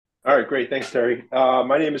All right, great. Thanks, Terry.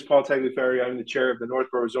 My name is Paul Tagliaferri. I'm the chair of the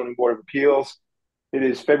Northborough Zoning Board of Appeals. It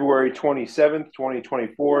is February 27th,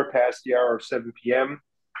 2024, past the hour of 7 p.m.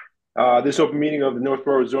 This open meeting of the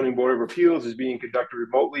Northborough Zoning Board of Appeals is being conducted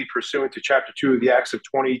remotely pursuant to Chapter 2 of the Acts of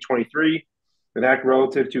 2023, an act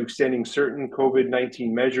relative to extending certain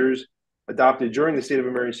COVID-19 measures adopted during the state of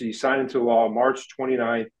emergency signed into law March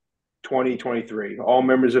 29th, 2023. All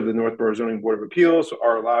members of the Northborough Zoning Board of Appeals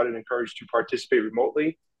are allowed and encouraged to participate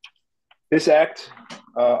remotely. This act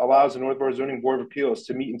allows the Northborough Zoning Board of Appeals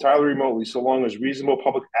to meet entirely remotely so long as reasonable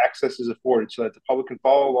public access is afforded so that the public can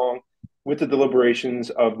follow along with the deliberations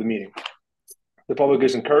of the meeting. The public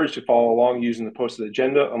is encouraged to follow along using the posted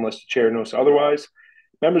agenda unless the chair notes otherwise.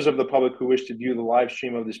 Members of the public who wish to view the live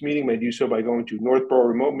stream of this meeting may do so by going to Northborough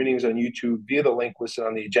Remote Meetings on YouTube via the link listed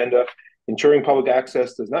on the agenda. Ensuring public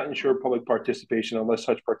access does not ensure public participation unless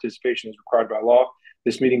such participation is required by law.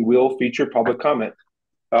 This meeting will feature public comment.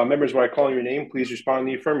 Members, when I call your name, please respond in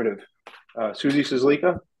the affirmative. Susie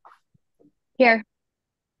Sizlika? Here.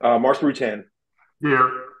 Mark Rutan? Here.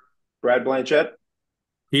 Brad Blanchett?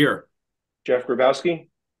 Here. Jeff Grabowski?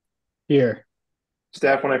 Here.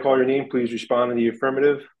 Staff, when I call your name, please respond in the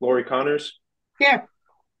affirmative. Lori Connors? Here.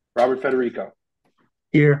 Robert Federico?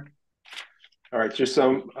 Here. All right, just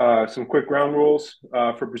some quick ground rules.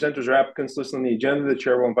 For presenters or applicants listed on the agenda, the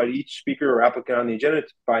chair will invite each speaker or applicant on the agenda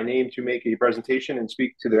by name to make a presentation and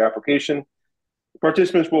speak to their application.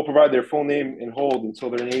 Participants will provide their full name and hold until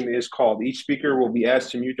their name is called. Each speaker will be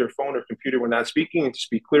asked to mute their phone or computer when not speaking and to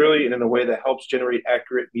speak clearly and in a way that helps generate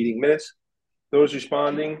accurate meeting minutes. Those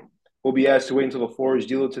responding will be asked to wait until the floor is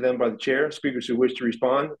yielded to them by the chair. Speakers who wish to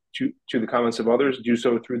respond to the comments of others do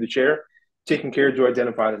so through the chair, taking care to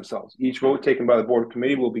identify themselves. Each vote taken by the board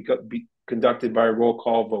committee will be conducted by a roll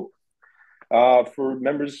call vote. For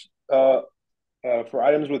members, for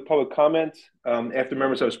items with public comment, after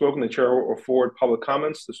members have spoken, the chair will forward public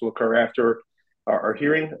comments. This will occur after our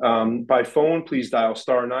hearing. By phone, please dial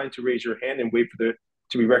 *9 to raise your hand and wait for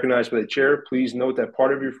to be recognized by the chair. Please note that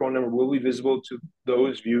part of your phone number will be visible to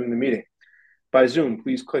those viewing the meeting. By Zoom,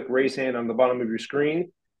 please click raise hand on the bottom of your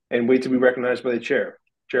screen and wait to be recognized by the chair.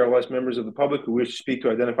 Chair will ask members of the public who wish to speak to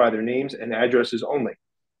identify their names and addresses only.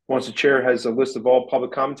 Once the chair has a list of all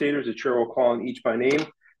public commentators, the chair will call on each by name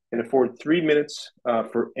and afford 3 minutes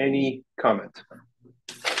for any comment.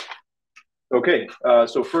 Okay,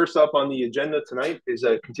 so first up on the agenda tonight is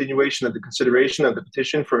a continuation of the consideration of the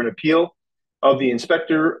petition for an appeal of the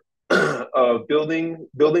Inspector of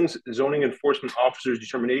Buildings Zoning Enforcement Officer's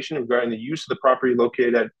determination regarding the use of the property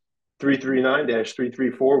located at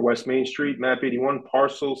 339-334 West Main Street, map 81,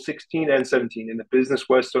 parcel 16 and 17 in the Business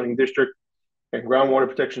West Zoning District and Groundwater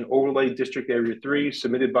Protection Overlay District Area 3,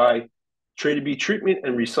 submitted by Traded B Treatment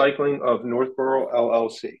and Recycling of Northborough,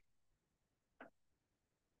 LLC.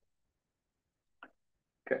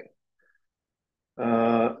 Okay.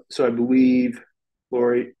 So I believe,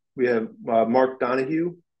 Lori, we have Mark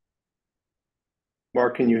Donahue.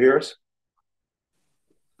 Mark, can you hear us?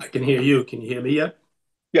 I can hear you. Can you hear me yet?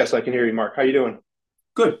 Yes, I can hear you, Mark. How you doing?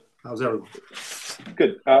 Good. How's everyone?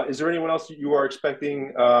 Good. Is there anyone else you are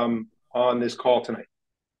expecting on this call tonight?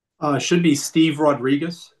 Should be Steve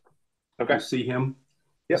Rodriguez. Okay. You see him?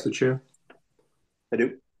 Yes, the chair. I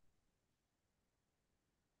do.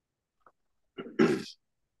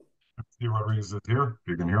 Steve Rodriguez is here.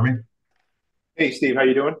 You can hear me? Hey, Steve, how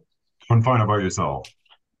you doing? I'm fine. How about yourself?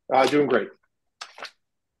 Doing great.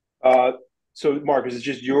 So, Mark, is it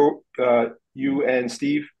just you and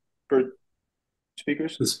Steve for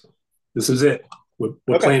speakers? This is it. We're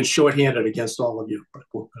Okay. playing shorthanded against all of you, but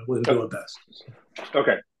we'll do our best.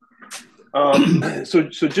 Okay. So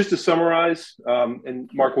just to summarize, and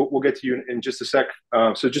Mark, we'll get to you in just a sec.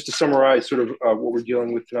 So just to summarize sort of what we're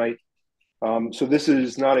dealing with tonight. So this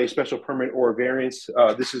is not a special permit or a variance.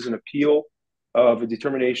 This is an appeal of a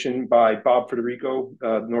determination by Bob Federico,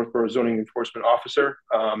 Northborough Zoning Enforcement Officer.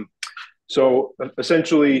 So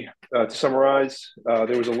essentially, to summarize,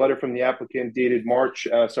 there was a letter from the applicant dated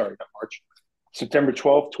September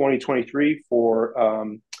 12th, 2023 for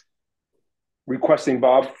requesting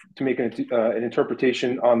Bob to make an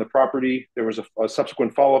interpretation on the property. There was a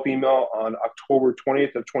subsequent follow-up email on October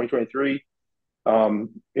 20th of 2023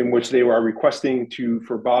 in which they were requesting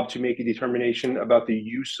for Bob to make a determination about the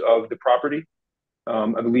use of the property.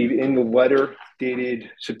 I believe in the letter dated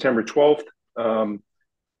September 12th,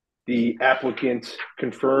 the applicant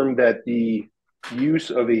confirmed that the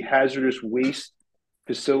use of a hazardous waste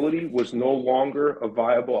facility was no longer a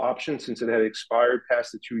viable option since it had expired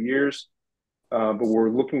past the 2 years. But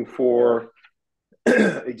we're looking for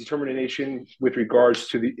a determination with regards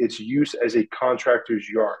to its use as a contractor's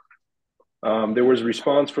yard. There was a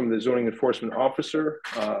response from the zoning enforcement officer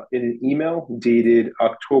in an email dated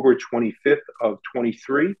October 25th of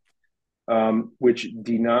 23, which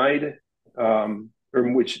denied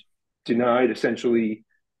essentially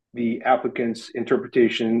the applicant's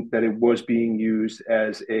interpretation that it was being used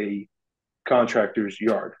as a contractor's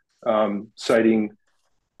yard, citing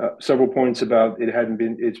several points about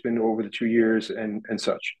it's been over the 2 years and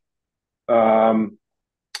such.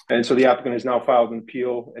 And so the applicant has now filed an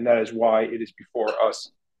appeal, and that is why it is before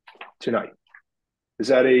us tonight. Is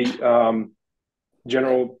that a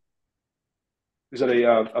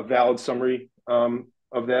valid summary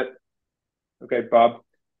of that? Okay, Bob.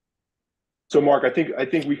 So Mark, I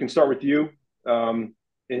think we can start with you and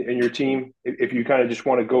your team. If you kind of just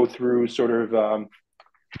want to go through sort of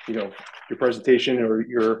your presentation or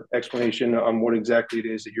your explanation on what exactly it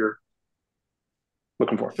is that you're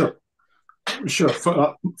looking for. Sure.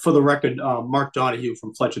 For the record, Mark Donahue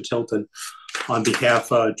from Fletcher Tilton on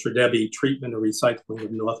behalf of Tredebi Treatment and Recycling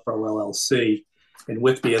of Northborough LLC. And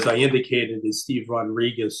with me, as I indicated, is Steve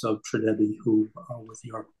Rodriguez of Tredebi, who, with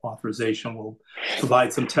your authorization, will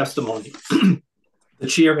provide some testimony. The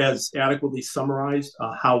chair has adequately summarized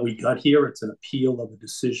how we got here. It's an appeal of a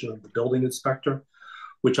decision of the building inspector,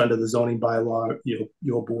 which under the zoning bylaw,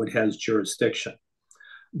 your board has jurisdiction.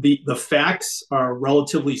 The facts are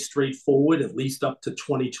relatively straightforward, at least up to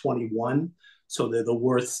 2021. So they're the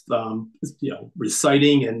worth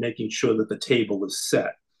reciting and making sure that the table is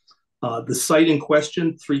set. The site in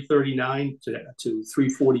question, 339 to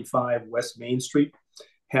 345 West Main Street,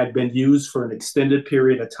 had been used for an extended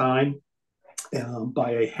period of time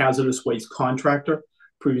by a hazardous waste contractor,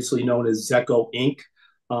 previously known as Zeco Inc.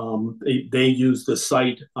 They used the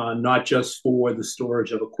site not just for the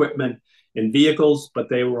storage of equipment and vehicles, but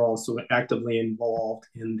they were also actively involved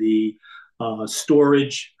in the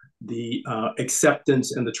storage, the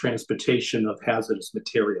acceptance, and the transportation of hazardous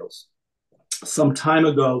materials. Some time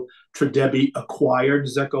ago, Tredebi acquired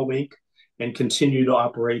Zeco Inc. and continued to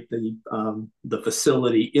operate the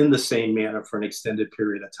facility in the same manner for an extended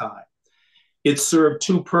period of time. It served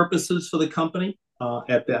two purposes for the company for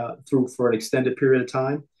an extended period of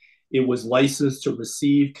time. It was licensed to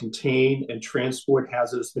receive, contain, and transport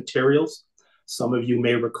hazardous materials. Some of you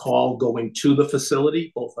may recall going to the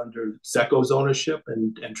facility, both under Zeco's ownership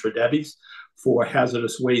and Tredebi's, for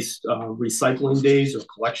hazardous waste recycling days or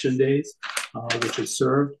collection days, which it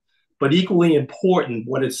served. But equally important,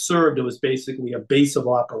 what it served, it was basically a base of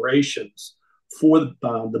operations for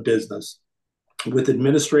the business, with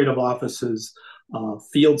administrative offices,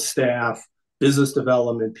 field staff, business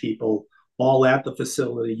development people, all at the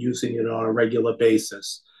facility using it on a regular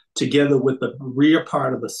basis, together with the rear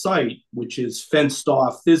part of the site, which is fenced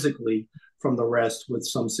off physically from the rest with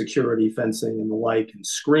some security fencing and the like and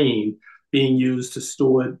screen, being used to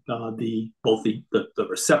store both the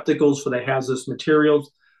receptacles for the hazardous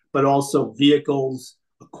materials, but also vehicles,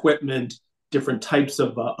 equipment, different types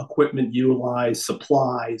of equipment utilized,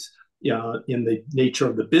 supplies, in the nature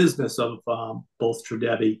of the business of both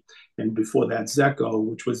Tredebi and before that Zeco,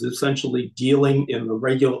 which was essentially dealing in the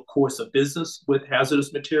regular course of business with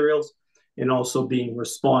hazardous materials and also being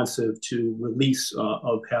responsive to release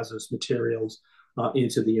of hazardous materials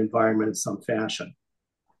into the environment in some fashion.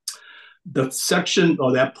 The section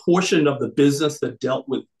or that portion of the business that dealt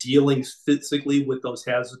with dealing physically with those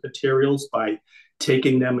hazardous materials by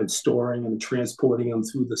taking them and storing and transporting them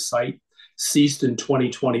through the site ceased in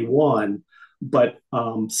 2021. But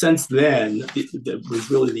since then, it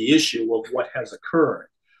was really the issue of what has occurred.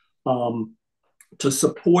 To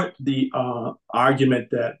support the argument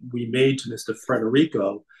that we made to Mr.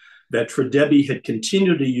 Frederico, that Tredebi had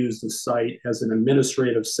continued to use the site as an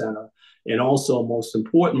administrative center, and also, most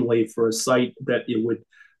importantly, for a site that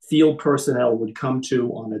field personnel would come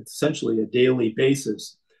to on essentially a daily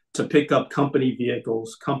basis to pick up company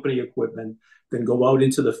vehicles, company equipment, then go out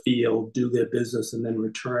into the field, do their business, and then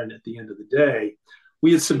return at the end of the day.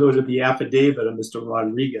 We had submitted the affidavit of Mr.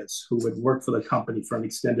 Rodriguez, who had worked for the company for an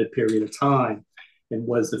extended period of time and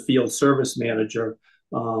was the field service manager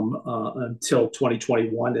until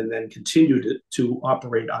 2021, and then continued to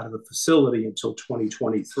operate out of the facility until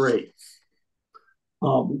 2023.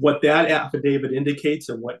 What that affidavit indicates,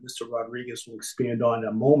 and what Mr. Rodriguez will expand on in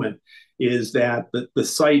a moment, is that the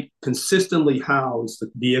site consistently housed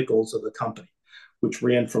the vehicles of the company, which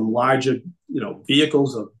ran from larger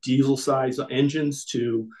vehicles of diesel-sized engines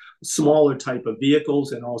to smaller type of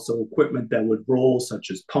vehicles, and also equipment that would roll,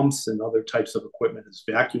 such as pumps and other types of equipment as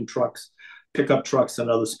vacuum trucks, pickup trucks, and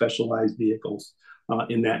other specialized vehicles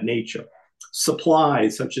in that nature.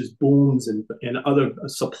 Supplies such as booms and other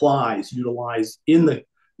supplies utilized in the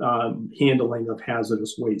handling of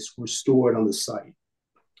hazardous waste were stored on the site.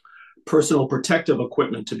 Personal protective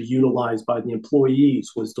equipment to be utilized by the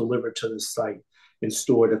employees was delivered to the site and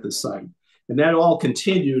stored at the site. And that all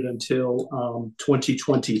continued until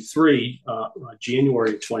 2023,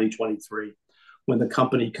 January of 2023, when the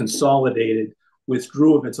company consolidated,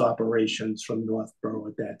 withdrew of its operations from Northborough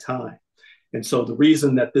at that time. And so the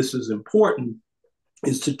reason that this is important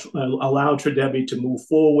is to allow Tredebi to move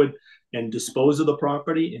forward and dispose of the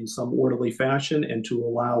property in some orderly fashion, and to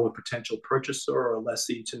allow a potential purchaser or a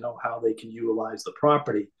lessee to know how they can utilize the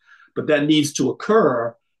property. But that needs to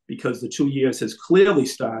occur because the 2 years has clearly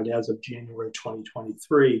started as of January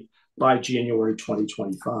 2023 by January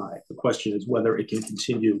 2025. The question is whether it can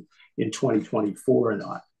continue in 2024 or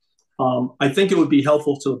not. I think it would be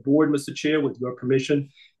helpful to the board, Mr. Chair, with your permission,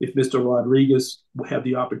 if Mr. Rodriguez will have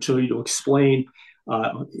the opportunity to explain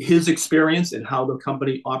his experience and how the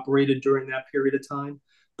company operated during that period of time,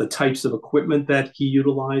 the types of equipment that he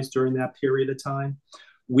utilized during that period of time.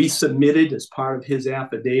 We submitted, as part of his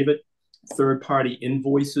affidavit, third-party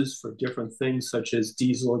invoices for different things such as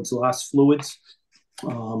diesel exhaust fluids,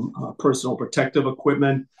 personal protective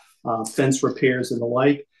equipment, fence repairs and the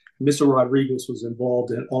like. Mr. Rodriguez was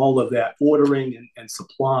involved in all of that ordering and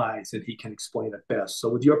supplies, and he can explain it best. So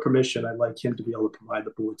with your permission, I'd like him to be able to provide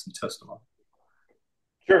the board some testimony.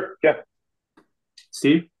 Sure, yeah.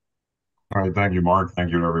 Steve? All right, thank you, Mark.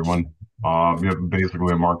 Thank you to everyone. Yeah, basically,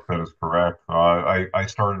 what Mark said is correct. I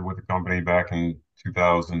started with the company back in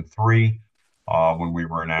 2003 when we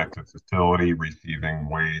were an active facility, receiving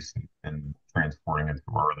waste and transporting it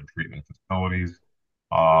to our other treatment facilities.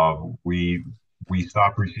 We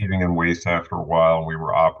stopped receiving in waste after a while, and we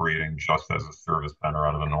were operating just as a service center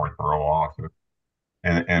out of the Northborough office.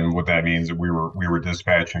 And what that means is we were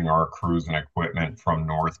dispatching our crews and equipment from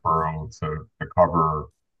Northborough to cover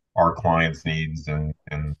our clients' needs and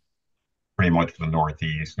pretty much the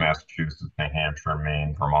Northeast, Massachusetts, New Hampshire,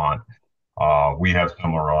 Maine, Vermont. We have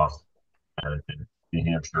similar offices in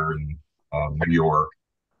New Hampshire and New York.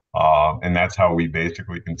 And that's how we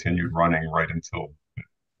basically continued running right until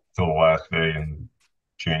the last day in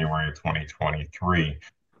January of 2023.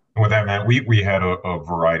 And what that meant, we had a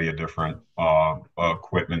variety of different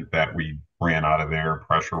equipment that we ran out of there: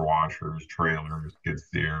 pressure washers, trailers, skid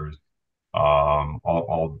steers,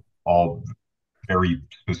 all very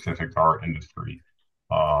specific to our industry.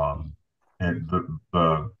 And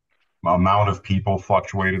the amount of people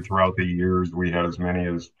fluctuated throughout the years. We had as many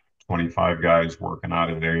as 25 guys working out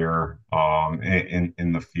of there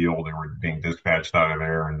in the field. They were being dispatched out of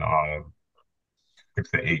there, and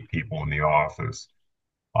 6 to 8 people in the office.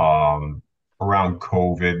 Around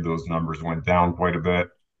COVID, those numbers went down quite a bit,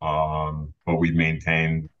 but we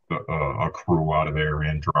maintained a crew out of there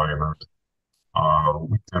and drivers.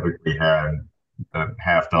 We typically had a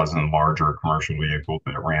half dozen larger commercial vehicles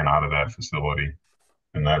that ran out of that facility,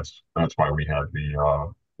 and that's why we had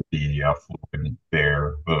the DEF fluid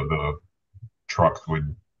there. The trucks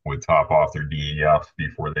would top off their DEF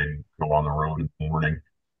before they go on the road in the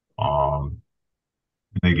morning.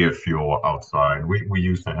 They get fuel outside. We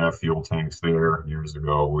used to have fuel tanks there years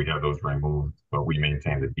ago. We had those removed, but we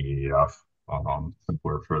maintained the DEF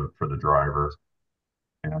simpler for the drivers.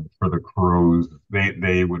 And for the crews,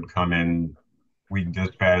 they would come in. We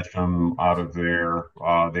dispatch them out of there.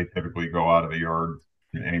 They typically go out of the yard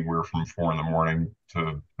anywhere from 4 in the morning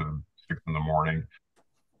to 6 in the morning.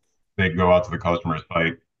 They'd go out to the customer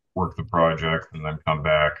site, work the project, and then come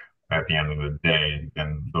back at the end of the day.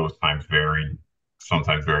 And those times vary.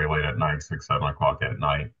 Sometimes very late at night, 6, 7 o'clock at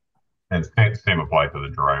night. And same applied to the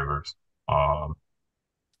drivers.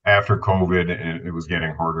 After COVID, it was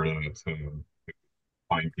getting harder to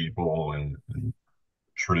find people, and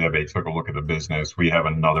Tredebi took a look at the business. We have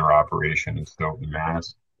another operation in Stoughton,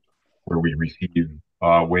 Mass, where we receive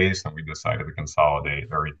waste, and we decided to consolidate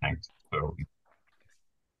everything to Stoughton.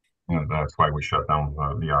 And that's why we shut down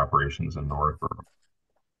the operations in Northborough.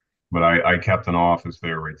 But I kept an office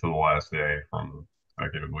there right till the last day,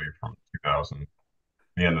 consecutively from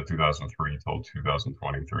the end of 2003 till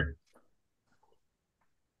 2023.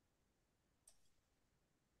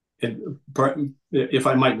 And if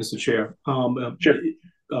I might, Mr. Chair,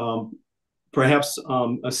 Sure. Perhaps,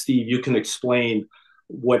 Steve, you can explain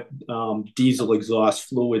what diesel exhaust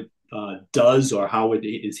fluid does, or how it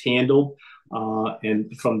is handled.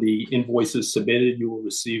 And from the invoices submitted, you were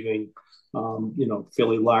receiving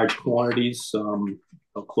fairly large quantities,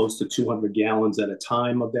 close to 200 gallons at a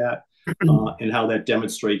time of that, and how that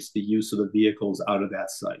demonstrates the use of the vehicles out of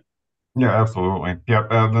that site. Yeah, absolutely. Yeah,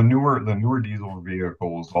 the newer diesel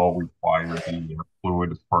vehicles all require the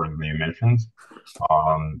fluid as part of the emissions.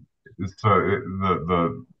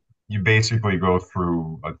 you basically go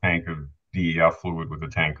through a tank of DEF fluid with a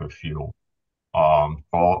tank of fuel.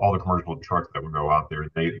 All the commercial trucks that would go out there,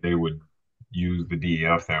 they would use the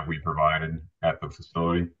DEF that we provided at the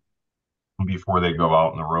facility before they go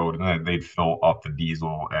out on the road, and then they'd fill up the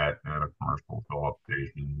diesel at a commercial fill-up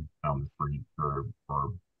station down the street or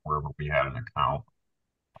wherever we had an account.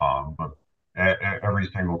 But every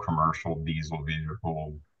single commercial diesel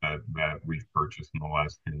vehicle that we've purchased in the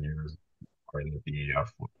last 10 years are in the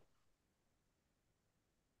DEF.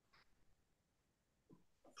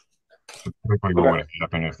 Typically, what would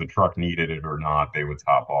happen if the truck needed it or not, they would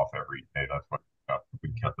top off every day. That's why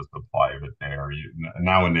we kept the supply of it there.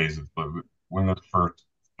 Nowadays, when this first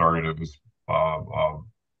started, it was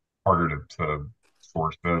harder to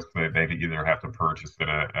source this. They'd either have to purchase it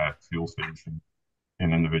at fuel stations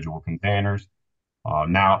in individual containers.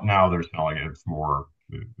 Now they're selling it. It's more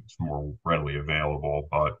readily available,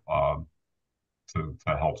 but to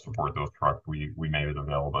help support those trucks, we made it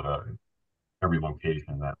available at every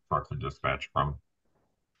location that trucks are dispatched from.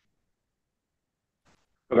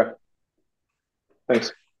 Okay.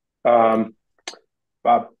 Thanks.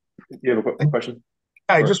 Bob, you have a question?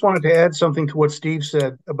 I just wanted to add something to what Steve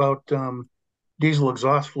said about diesel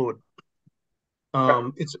exhaust fluid.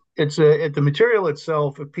 It's the material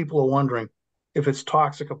itself, if people are wondering if it's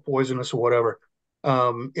toxic or poisonous or whatever,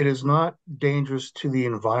 it is not dangerous to the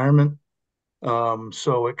environment.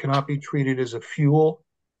 So it cannot be treated as a fuel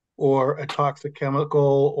or a toxic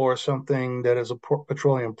chemical or something that is a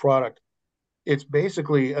petroleum product. It's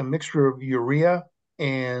basically a mixture of urea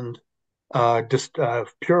and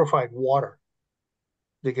purified water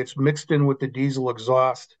that gets mixed in with the diesel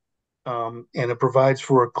exhaust, and it provides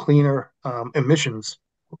for a cleaner emissions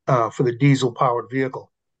for the diesel-powered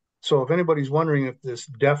vehicle. So if anybody's wondering if this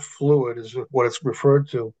DEF fluid is what it's referred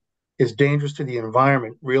to, is dangerous to the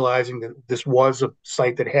environment, realizing that this was a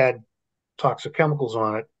site that had toxic chemicals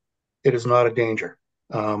on it, it is not a danger.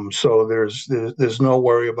 So there's no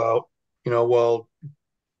worry about, well,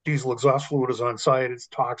 diesel exhaust fluid is on site, it's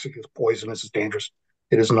toxic, it's poisonous, it's dangerous.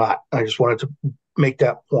 It is not. I just wanted to make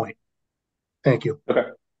that point. Thank you. Okay.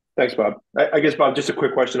 Thanks, Bob. I guess, Bob, just a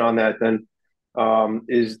quick question on that then.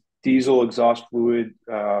 Is diesel exhaust fluid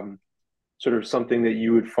sort of something that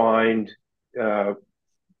you would find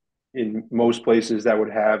in most places that would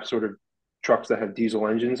have sort of trucks that have diesel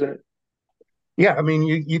engines in it? Yeah, I mean,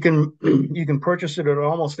 you can purchase it at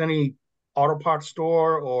almost any auto parts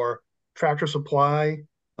store or Tractor Supply.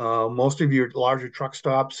 Most of your larger truck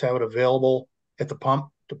stops have it available at the pump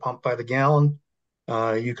to pump by the gallon.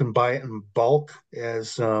 You can buy it in bulk,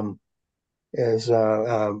 as Mr.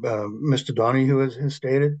 Donahue has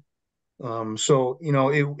stated. So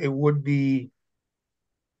it would be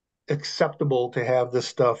acceptable to have this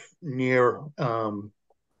stuff near in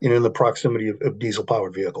the proximity of diesel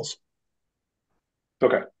powered vehicles.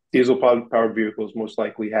 Okay. Diesel powered vehicles most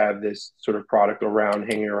likely have this sort of product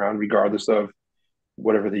hanging around, regardless of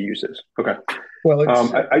whatever the use is. Okay. Well,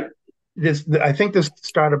 I think this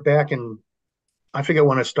started back in, I forget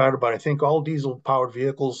when it started, but I think all diesel powered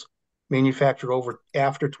vehicles manufactured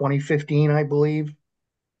after 2015, I believe,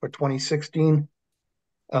 or 2016,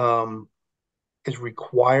 is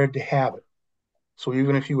required to have it. So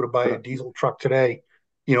even if you were to buy a diesel truck today,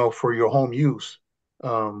 for your home use,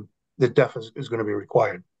 the DEF is going to be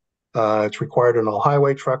required. It's required in all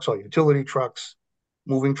highway trucks, all utility trucks,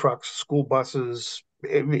 moving trucks, school buses,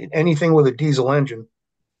 anything with a diesel engine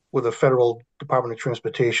with a federal Department of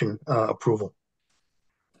Transportation approval.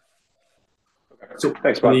 So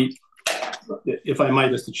thanks, Bob. If I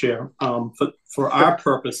might, Mr. Chair, for our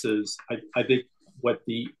purposes, I think what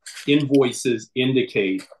the invoices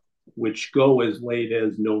indicate, which go as late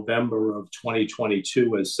as November of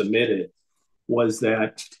 2022 as submitted, was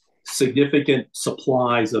that significant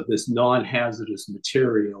supplies of this non-hazardous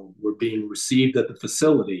material were being received at the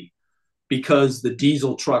facility because the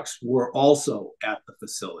diesel trucks were also at the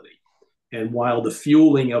facility. And while the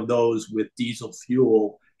fueling of those with diesel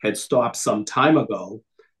fuel had stopped some time ago,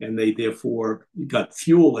 and they therefore got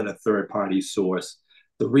fuel at a third-party source,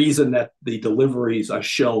 the reason that the deliveries are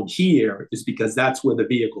shown here is because that's where the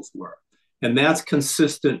vehicles were. And that's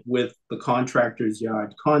consistent with the contractor's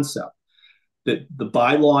yard concept, that the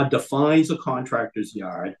bylaw defines a contractor's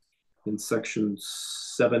yard in section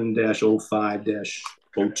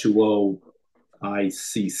 7-05-020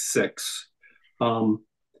 IC6.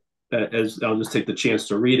 As I'll just take the chance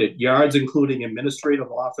to read it. Yards including administrative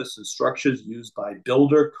office and structures used by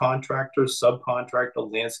builder, contractor, subcontractor,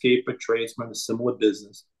 landscaper, tradesman, or similar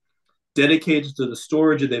business, dedicated to the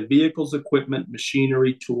storage of their vehicles, equipment,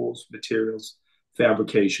 machinery, tools, materials,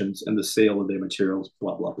 fabrications, and the sale of their materials,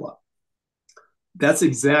 blah, blah, blah. That's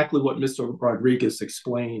exactly what Mr. Rodriguez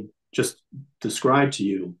explained, just described to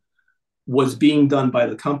you, was being done by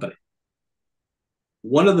the company.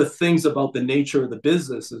 One of the things about the nature of the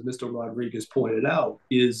business, as Mr. Rodriguez pointed out,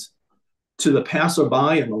 is to the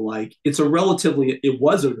passerby and the like, it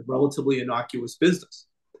was a relatively innocuous business.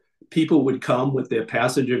 People would come with their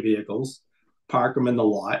passenger vehicles, park them in the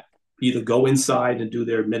lot, either go inside and do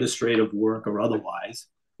their administrative work or otherwise.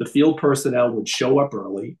 The field personnel would show up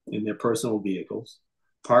early in their personal vehicles,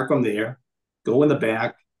 park them there, go in the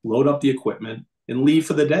back, load up the equipment, and leave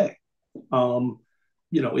for the day.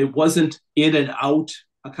 It wasn't in and out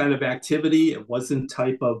a kind of activity. It wasn't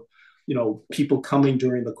type of, people coming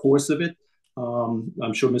during the course of it.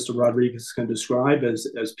 I'm sure Mr. Rodriguez can describe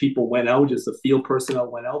as people went out, as the field personnel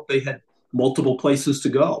went out, they had multiple places to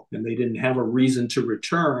go, and they didn't have a reason to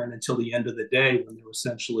return until the end of the day when they were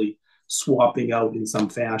essentially swapping out in some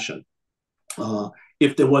fashion.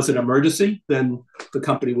 If there was an emergency, then the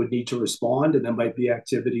company would need to respond, and there might be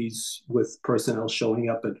activities with personnel showing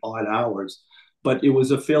up at odd hours. But it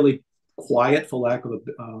was a fairly quiet, for lack of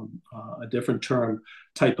a different term,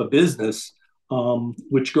 type of business,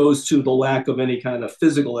 which goes to the lack of any kind of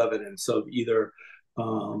physical evidence of either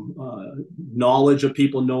knowledge of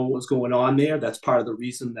people knowing what's going on there. That's part of the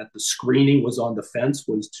reason that the screening was on the fence,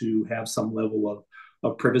 was to have some level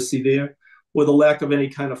of privacy there, or the lack of any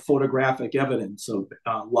kind of photographic evidence of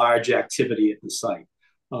large activity at the site.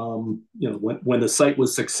 When the site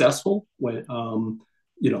was successful, when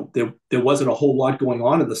there wasn't a whole lot going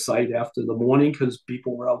on at the site after the morning because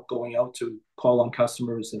people were going out to call on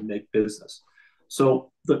customers and make business.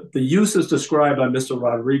 So the use as described by Mr.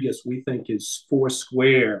 Rodriguez, we think, is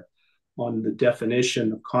foursquare on the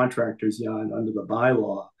definition of contractor's yard under the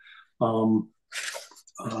bylaw.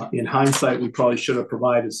 In hindsight, we probably should have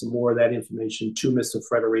provided some more of that information to Mr.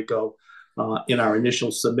 Federico in our initial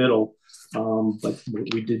submittal, but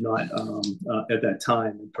we did not at that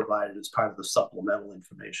time, and provided as part of the supplemental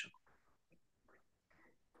information.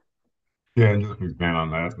 Yeah, and just to expand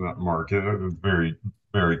on that, Mark, it was very,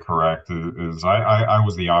 very correct. I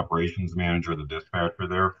was the operations manager, the dispatcher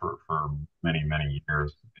there for many, many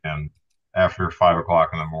years. And after 5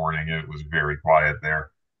 o'clock in the morning, it was very quiet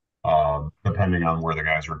there. Depending on where the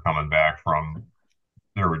guys were coming back from,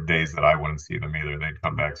 there were days that I wouldn't see them either. They'd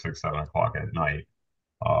come back 6, 7 o'clock at night.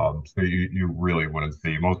 So you really wouldn't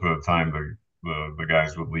see. Most of the time, the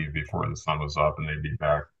guys would leave before the sun was up, and they'd be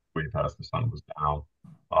back way past the sun was down.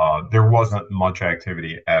 There wasn't much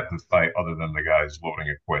activity at the site other than the guys loading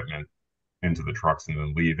equipment into the trucks and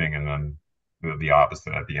then leaving, and then the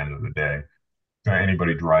opposite at the end of the day. So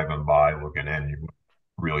anybody driving by looking in, you wouldn't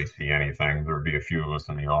really see anything. There would be a few of us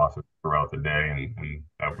in the office throughout the day, and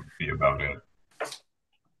that would be about it.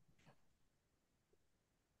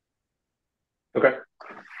 Okay.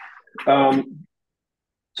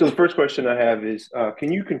 So the first question I have is,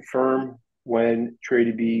 can you confirm when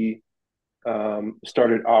Trady B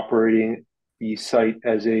started operating the site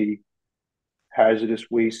as a hazardous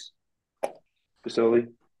waste facility?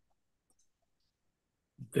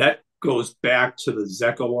 That goes back to the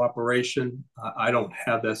ZECO operation. I don't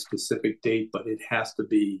have that specific date, but it has to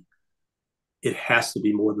be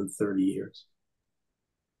more than 30 years.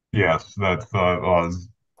 Yes, that's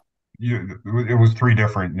it was 3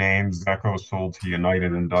 different names. ZECO sold to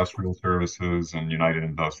United Industrial Services, and United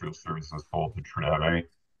Industrial Services sold to Tredebe.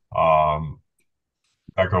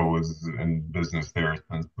 ZECO was in business there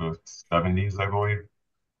since the 70s, I believe.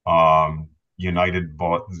 United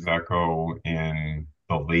bought ZECO in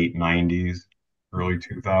the late 90s, early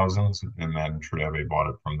 2000s, and then Tredebe bought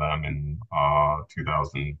it from them in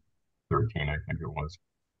 2013, I think it was.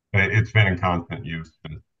 It's been in constant use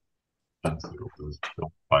since it was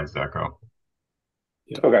built by ZECO.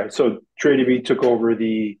 Yeah. Okay, so Trady B took over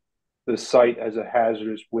the site as a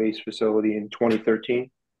hazardous waste facility in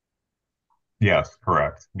 2013? Yes,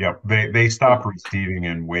 correct. Yep. They stopped receiving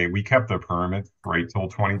in waste. We kept the permit right till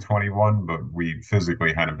 2021, but we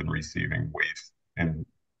physically hadn't been receiving waste. And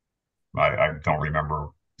I don't remember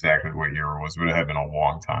exactly what year it was, but it had been a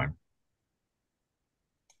long time.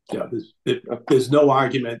 Yeah, there's no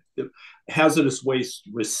argument. Hazardous waste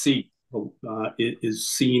receipt is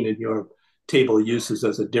seen in your table of uses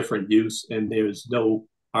as a different use, and there's no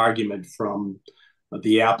argument from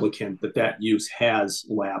the applicant that use has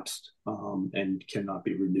lapsed and cannot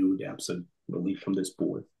be renewed absent relief from this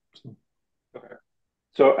board. So. Okay.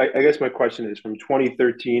 So I guess my question is, from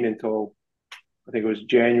 2013 until I think it was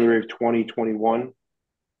January of 2021,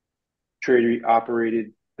 Trady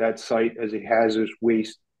operated that site as a hazardous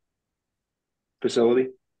waste facility?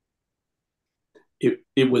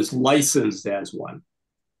 It was licensed as one.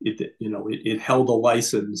 it held a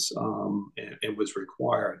license and was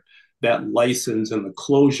required. That license and the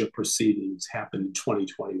closure proceedings happened in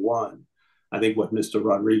 2021. I think what Mr.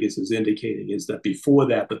 Rodriguez is indicating is that before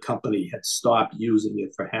that, the company had stopped using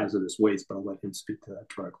it for hazardous waste, but I'll let him speak to that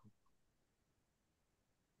directly.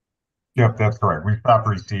 Yep, that's correct. We stopped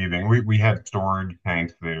receiving. We had storage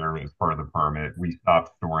tanks there as part of the permit. We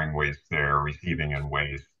stopped storing waste there, receiving and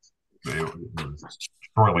waste. It was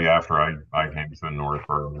shortly after I came to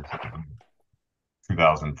Northborough,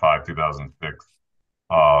 2005, 2006.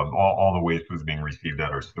 All the waste was being received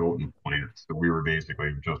at our Stoughton plant, so we were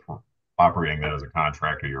basically just operating that as a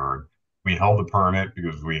contractor yard. We held the permit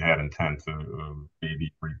because we had intent to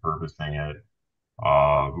maybe repurposing it.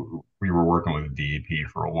 We were working with DEP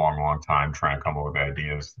for a long time, trying to come up with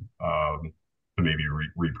ideas to maybe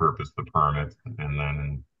repurpose the permit. And then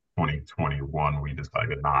in 2021, we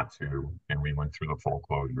decided not to, and we went through the full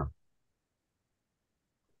closure.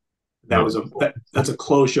 That's a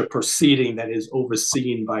closure proceeding that is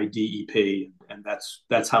overseen by DEP, and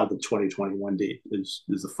that's how the 2021 date is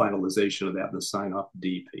the finalization of that and the sign off of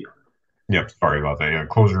DEP. Yep, sorry about that. Yeah,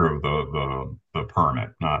 closure of the permit,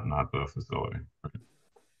 not the facility.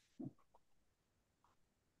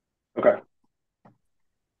 Okay.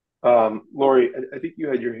 Lori, I think you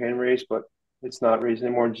had your hand raised, but it's not raised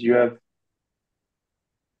anymore. Do you have?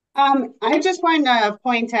 I just wanted to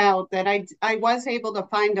point out that I was able to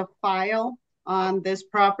find a file on this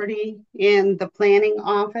property in the planning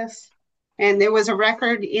office, and there was a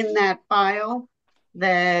record in that file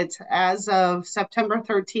that as of September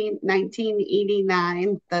 13th,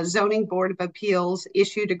 1989, the Zoning Board of Appeals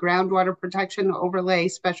issued a groundwater protection overlay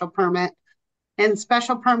special permit, and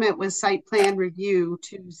special permit was site plan review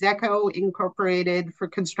to Zeco Incorporated for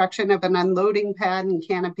construction of an unloading pad and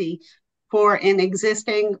canopy for an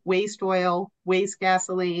existing waste oil, waste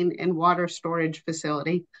gasoline, and water storage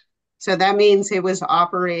facility. So that means it was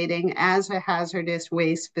operating as a hazardous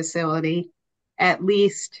waste facility at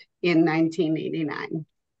least in 1989.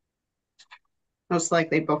 Most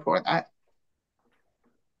likely before that.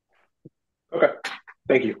 Okay,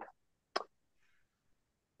 thank you.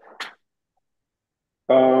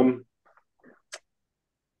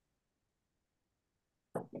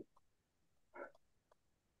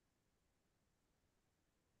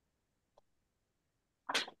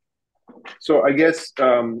 So I guess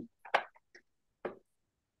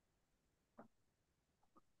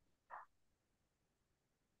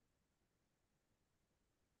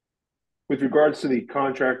with regards to the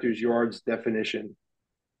contractor's yards definition,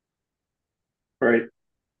 right?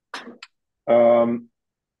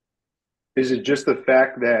 Is it just the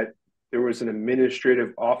fact that there was an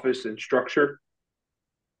administrative office and structure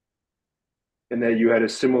and that you had a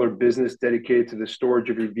similar business dedicated to the storage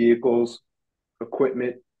of your vehicles,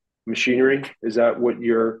 equipment, machinery? Is that what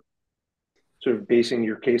you're sort of basing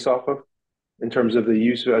your case off of in terms of the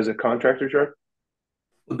use as a contractor's yard?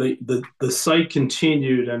 The site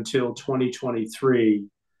continued until 2023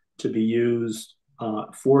 to be used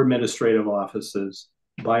for administrative offices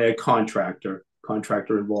by a contractor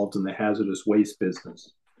involved in the hazardous waste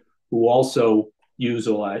business, who also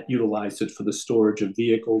utilized it for the storage of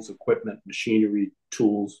vehicles, equipment, machinery,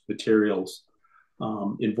 tools, materials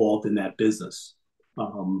involved in that business.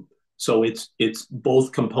 So it's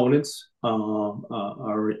both components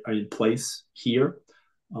are in place here.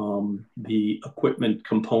 The equipment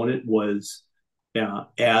component was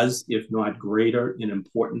as, if not greater, in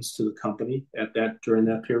importance to the company during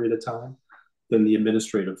that period of time than the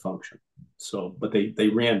administrative function. So, but they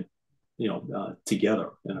ran,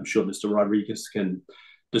 together, and I'm sure Mr. Rodriguez can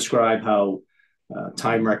describe how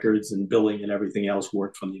time records and billing and everything else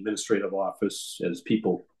worked from the administrative office as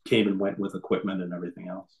people came and went with equipment and everything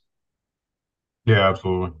else. Yeah,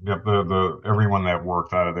 absolutely. Yep, everyone that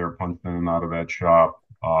worked out of there punched in and out of that shop.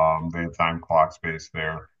 They had time clock space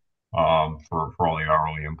there for all the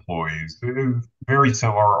hourly employees. It is very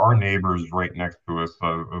similar. Our neighbors right next to us,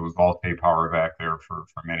 it was Allstate Power back there for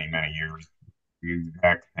many years. The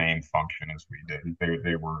exact same function as we did.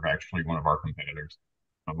 They were actually one of our competitors.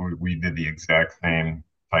 We did the exact same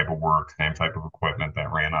type of work, same type of equipment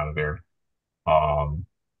that ran out of there.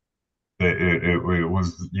 It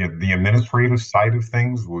was the administrative side of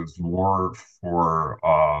things was more for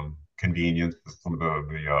convenience. Some of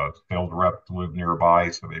the sales reps lived nearby,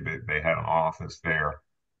 so they had an office there.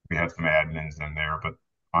 We had some admins in there, but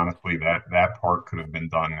honestly, that part could have been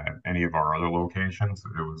done at any of our other locations.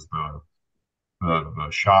 It was the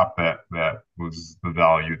shop that was the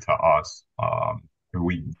value to us.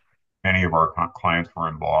 Many of our clients were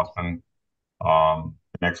in Boston.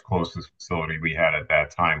 next closest facility we had at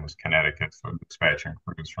that time was Connecticut, so dispatching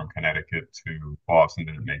crews from Connecticut to Boston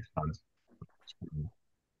didn't make sense.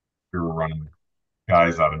 We were running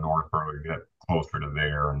guys out of Northborough to get closer to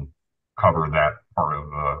there and cover that part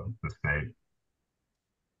of the state.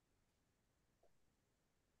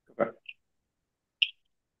 Okay.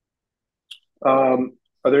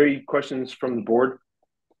 Are there any questions from the board?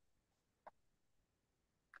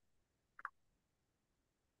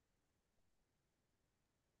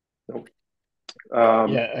 Nope.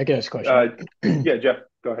 Yeah, I guess question. Yeah, Jeff,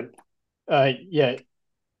 go ahead. Yeah,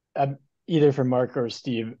 either for Mark or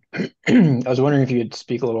Steve, I was wondering if you could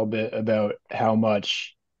speak a little bit about how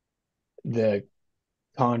much the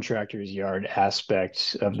contractor's yard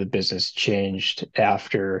aspect of the business changed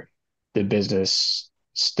after the business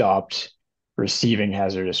stopped receiving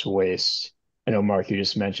hazardous waste. I know, Mark, you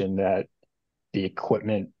just mentioned that the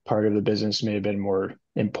equipment part of the business may have been more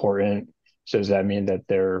important. So does that mean that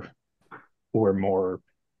there were more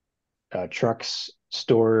trucks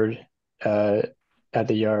stored at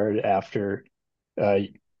the yard after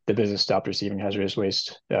the business stopped receiving hazardous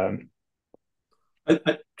waste?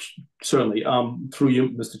 Certainly, through you,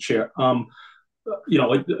 Mr. Chair.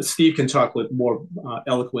 Steve can talk with more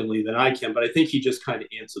eloquently than I can, but I think he just kind of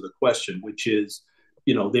answered the question, which is,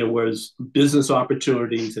 there was business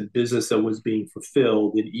opportunities and business that was being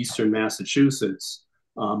fulfilled in Eastern Massachusetts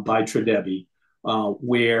by Tredebi,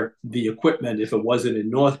 where the equipment, if it wasn't in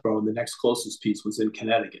Northborough, the next closest piece was in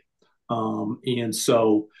Connecticut. And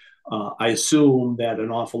so I assume that an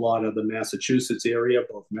awful lot of the Massachusetts area,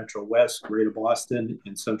 both Metro West, Greater Boston,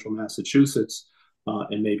 and Central Massachusetts,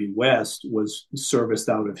 and maybe West, was serviced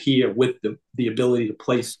out of here with the ability to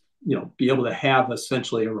place, be able to have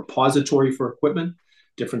essentially a repository for equipment,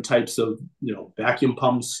 different types of, vacuum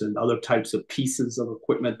pumps and other types of pieces of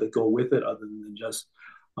equipment that go with it, other than just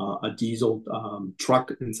a diesel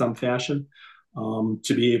truck in some fashion,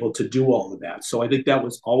 to be able to do all of that. So I think that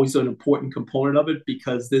was always an important component of it,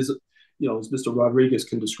 because there's, as Mr. Rodriguez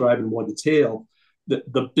can describe in more detail,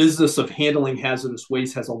 the business of handling hazardous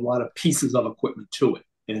waste has a lot of pieces of equipment to it.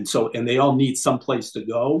 And they all need some place to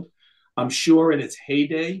go. I'm sure in its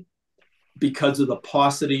heyday, because of the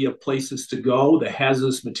paucity of places to go, the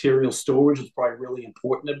hazardous material storage was probably really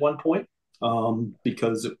important at one point,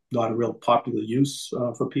 because it's not a real popular use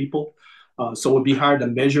for people. So it would be hard to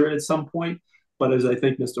measure it at some point. But as I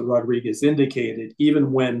think Mr. Rodriguez indicated,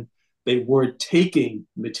 even when they were taking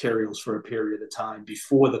materials for a period of time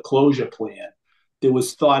before the closure plan, there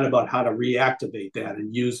was thought about how to reactivate that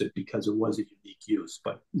and use it, because it was a unique use.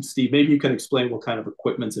 But Steve, maybe you can explain what kind of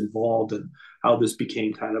equipment's involved and how this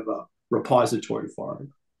became kind of a repository for it.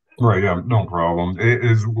 Right, yeah, no problem. It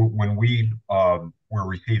is when we were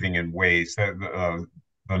receiving in waste, the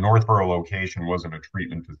Northborough location wasn't a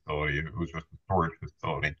treatment facility, it was just a storage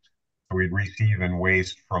facility. So we'd receive in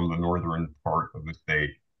waste from the northern part of the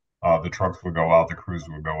state. The trucks would go out, the crews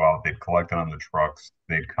would go out, they'd collect it on the trucks,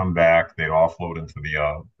 they'd come back, they'd offload into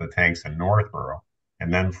the tanks in Northborough.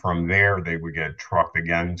 And then from there, they would get trucked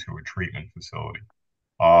again to a treatment facility.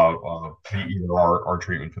 Either our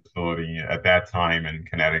treatment facility at that time in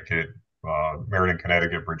Connecticut, Meriden,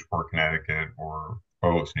 Connecticut, Bridgeport, Connecticut, or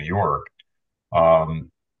Bowes, New York.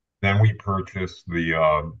 Then we purchased the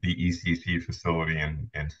ECC facility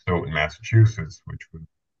in Stoughton, Massachusetts,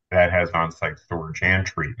 that has on-site storage and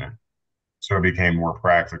treatment. So it became more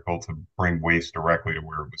practical to bring waste directly to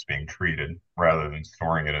where it was being treated, rather than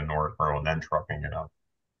storing it in Northborough and then trucking it up.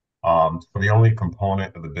 So the only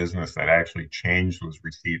component of the business that actually changed was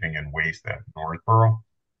receiving and waste at Northborough.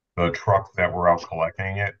 The trucks that were out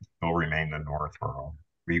collecting it still remained in Northborough.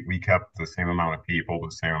 We kept the same amount of people,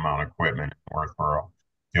 the same amount of equipment in Northborough.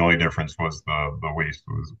 The only difference was the waste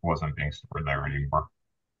wasn't being stored there anymore.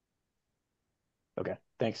 Okay,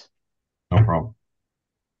 thanks. No problem.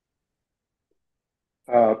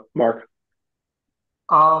 Mark.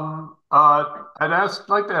 I'd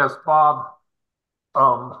like to ask Bob,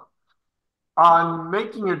 on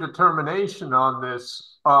making a determination on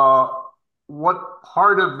this, what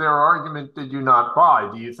part of their argument did you not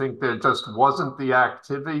buy? Do you think there just wasn't the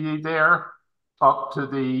activity there up to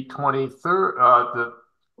the 23rd,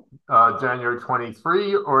 January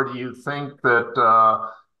 23, or do you think that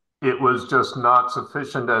it was just not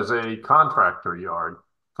sufficient as a contractor yard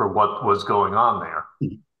for what was going on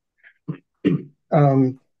there?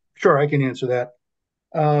 Sure, I can answer that.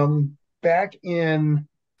 Back in,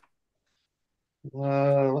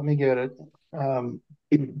 let me get it. Okay.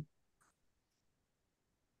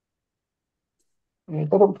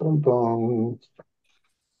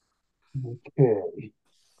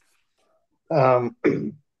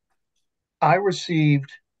 I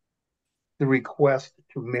received the request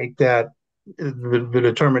to make that the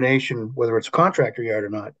determination whether it's a contractor yard or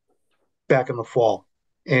not back in the fall.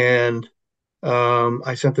 And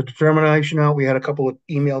I sent the determination out. We had a couple of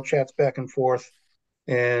email chats back and forth,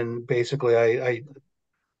 and basically I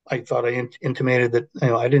thought I intimated that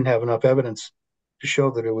I didn't have enough evidence to show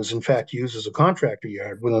that it was in fact used as a contractor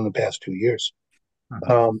yard within the past 2 years.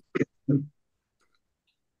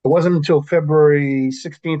 It wasn't until February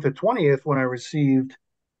 16th or 20th when I received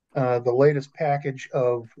the latest package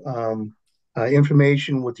of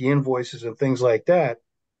information with the invoices and things like that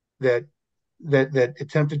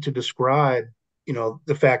attempted to describe,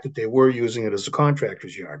 the fact that they were using it as a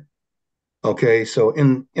contractor's yard. Okay, so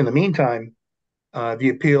in the meantime,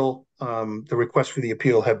 the request for the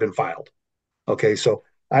appeal had been filed. Okay, so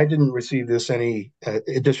I didn't receive any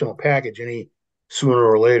additional package any sooner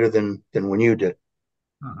or later than when you did.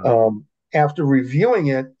 After reviewing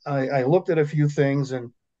it, I looked at a few things,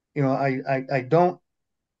 and I don't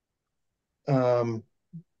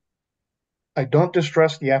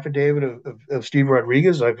distrust the affidavit of Steve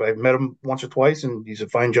Rodriguez. I've met him once or twice, and he's a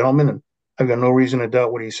fine gentleman, and I've got no reason to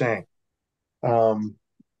doubt what he's saying.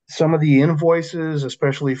 Some of the invoices,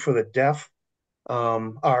 especially for the deaf,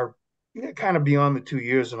 are kind of beyond the 2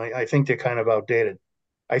 years, and I think they're kind of outdated.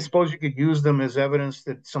 I suppose you could use them as evidence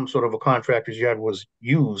that some sort of a contractor's yard was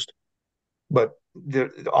used, but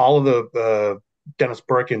all of the Dennis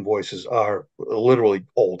Burke invoices are literally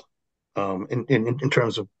old in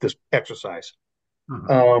terms of this exercise.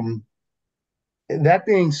 That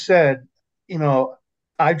being said,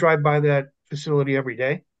 I drive by that facility every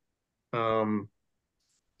day.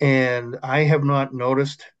 And I have not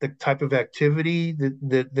noticed the type of activity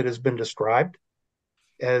that has been described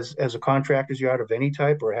as a contractor's yard of any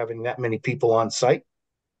type, or having that many people on site.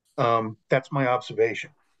 That's my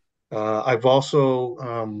observation. I've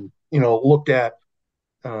also, looked at,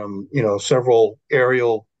 several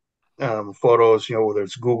aerial photos, whether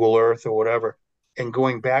it's Google Earth or whatever, and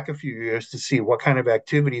going back a few years to see what kind of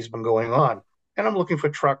activity has been going on. And I'm looking for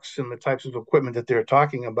trucks and the types of equipment that they're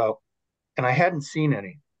talking about, and I hadn't seen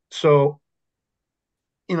any. So,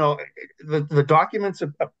 the documents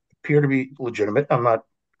appear to be legitimate. I'm not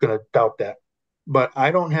going to doubt that, but I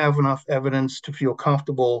don't have enough evidence to feel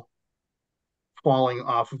comfortable falling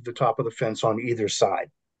off of the top of the fence on either side.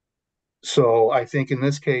 So I think in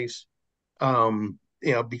this case,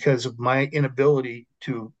 because of my inability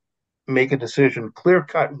to make a decision clear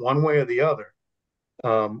cut one way or the other,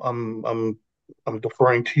 I'm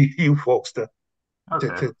deferring to you folks to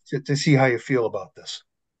see how you feel about this.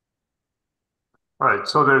 Right.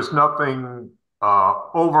 So there's nothing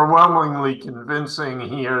overwhelmingly convincing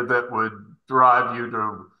here that would drive you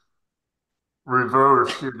to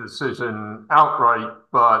reverse your decision outright.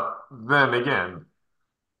 But then again,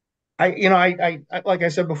 I like I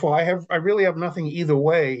said before, I really have nothing either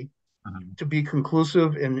way to be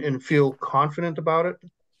conclusive and feel confident about it.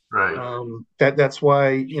 Right. That's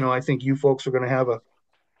why, I think you folks are going to have a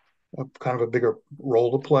kind of a bigger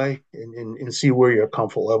role to play and see where your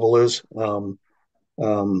comfort level is.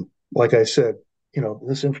 Like I said,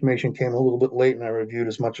 this information came a little bit late, and I reviewed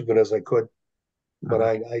as much of it as I could, but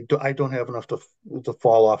I don't have enough to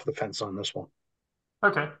fall off the fence on this one.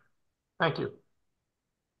 Okay. Thank you.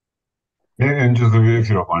 And just if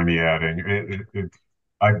you don't mind me adding, it's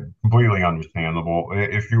completely understandable.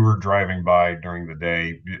 If you were driving by during the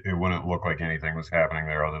day, it wouldn't look like anything was happening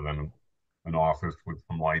there other than an office with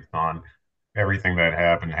some lights on. Everything that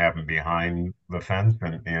happened behind the fence,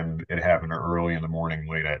 and it happened early in the morning,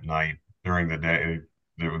 late at night. During the day,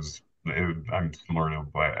 I'm similar to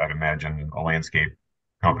what I'd imagine a landscape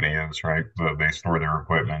company is, right? So they store their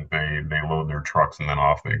equipment, they load their trucks, and then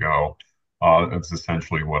off they go. That's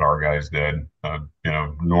essentially what our guys did.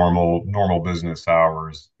 Normal business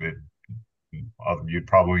hours. You'd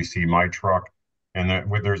probably see my truck, and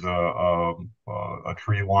there's a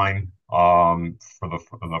tree line for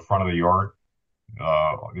the front of the yard.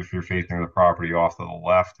 If you're facing the property off to the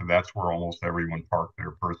left, that's where almost everyone parked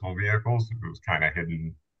their personal vehicles. It was kind of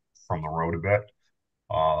hidden from the road a bit.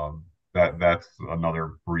 That's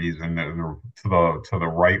another reason. To the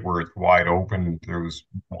right where it's wide open, there was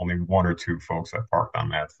only one or two folks that parked on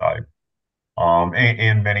that side.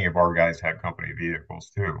 And many of our guys had company vehicles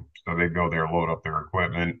too, so they'd go there, load up their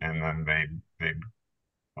equipment, and then they'd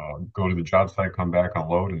go to the job site, come back,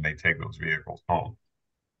 unload, and they take those vehicles home.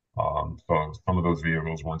 So some of those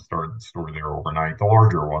vehicles weren't stored there overnight. The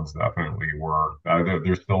larger ones definitely were.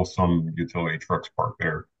 There's still some utility trucks parked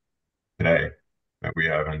there today that we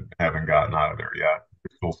haven't gotten out of there yet.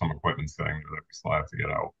 There's still some equipment sitting there that we still have to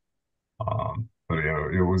get out. But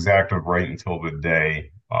it was active right until the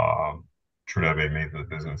day Tredebe made the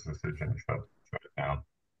business decision to shut it down.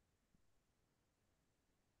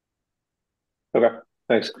 Okay,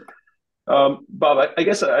 thanks. Bob, I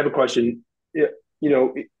guess I have a question. Yeah,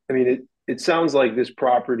 it sounds like this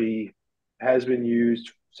property has been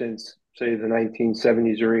used since, say, the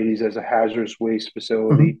 1970s or 80s as a hazardous waste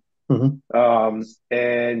facility.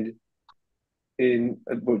 And in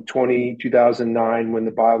 2009, when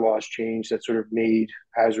the bylaws changed, that sort of made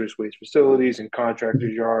hazardous waste facilities and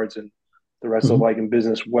contractors' yards and the rest of like in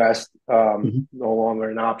Business West no longer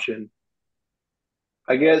an option.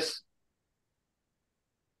 I guess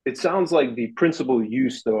it sounds like the principal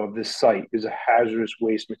use, though, of this site is a hazardous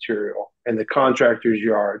waste material, and the contractor's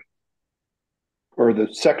yard, or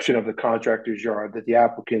the section of the contractor's yard that the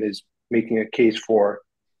applicant is making a case for,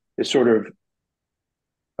 is sort of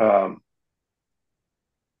an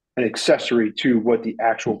accessory to what the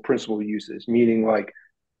actual principal use is, meaning like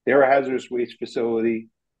they're a hazardous waste facility,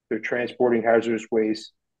 they're transporting hazardous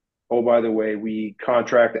waste. Oh, by the way, we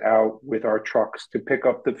contract out with our trucks to pick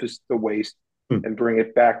up the waste and bring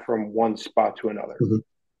it back from one spot to another.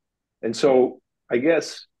 And so I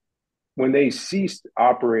guess when they ceased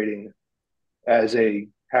operating as a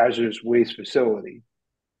hazardous waste facility,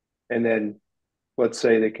 and then let's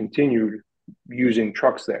say they continued using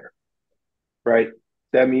trucks there, right?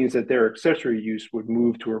 That means that their accessory use would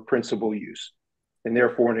move to a principal use, and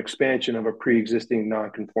therefore an expansion of a pre-existing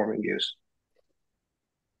non-conforming use.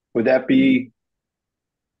 Would that be,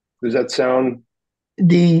 does that sound?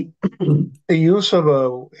 The use of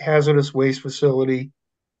a hazardous waste facility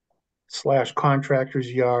 /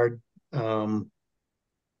 contractor's yard, I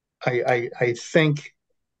think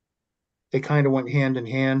they kind of went hand in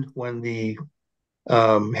hand when the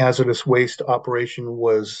hazardous waste operation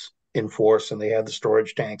was in force and they had the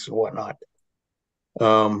storage tanks and whatnot.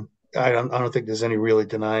 I don't think there's any really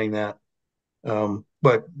denying that.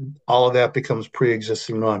 But all of that becomes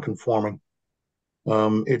pre-existing non-conforming.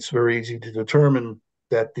 It's very easy to determine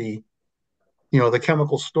that the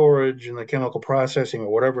chemical storage and the chemical processing or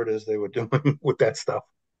whatever it is they were doing with that stuff,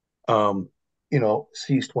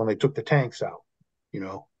 ceased when they took the tanks out,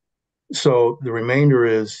 So the remainder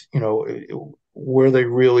is, where they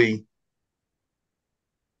really,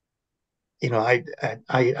 I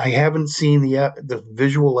haven't seen the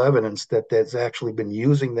visual evidence that that's actually been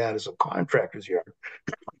using that as a contractor's yard,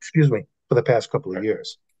 excuse me, for the past couple of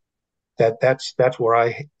years. That's where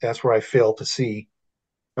I fail to see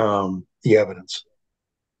the evidence.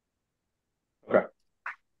 Okay.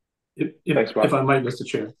 If I might, Mr.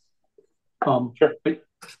 Chair. Sure.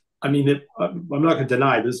 I'm not going to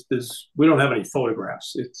deny this. We don't have any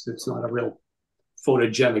photographs. It's not a real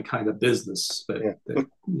photogenic kind of business that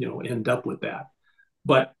end up with that.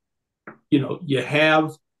 But you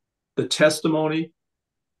have the testimony,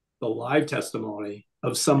 the live testimony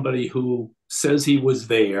of somebody who says he was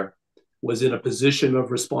there, was in a position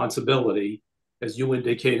of responsibility. As you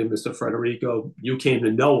indicated, Mr. Federico, you came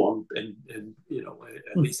to know him and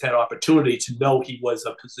at least had opportunity to know he was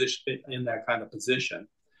in that kind of position.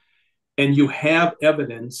 And you have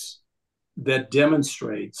evidence that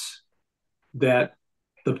demonstrates that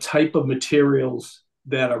the type of materials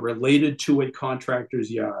that are related to a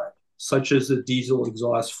contractor's yard, such as the diesel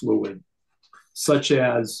exhaust fluid, such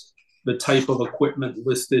as the type of equipment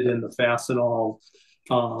listed in the Fastenal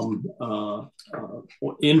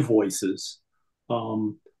invoices,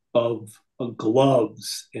 of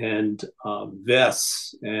gloves and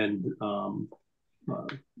vests and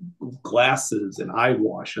glasses and eye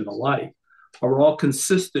wash and the like, are all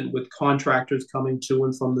consistent with contractors coming to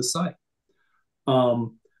and from the site.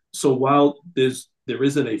 So while there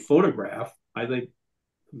isn't a photograph, I think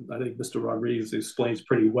Mr. Rodriguez explains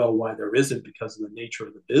pretty well why there isn't, because of the nature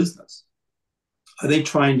of the business. I think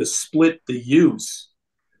trying to split the use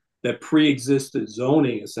that pre-existed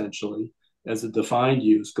zoning, essentially, as a defined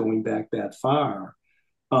use going back that far,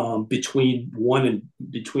 between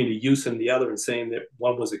a use and the other, and saying that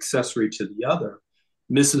one was accessory to the other,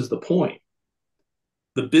 misses the point.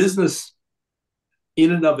 The business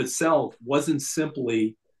in and of itself wasn't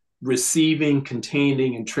simply receiving,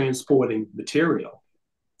 containing, and transporting material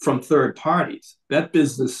from third parties. That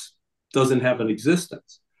business doesn't have an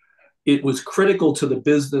existence. It was critical to the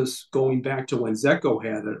business going back to when Zecco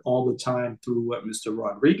had it all the time through what Mr.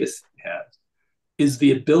 Rodriguez had, is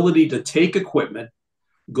the ability to take equipment,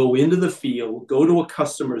 go into the field, go to a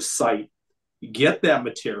customer's site, get that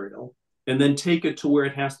material, and then take it to where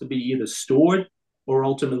it has to be either stored or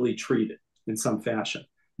ultimately treated in some fashion.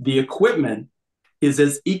 The equipment is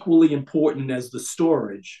as equally important as the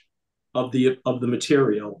storage of the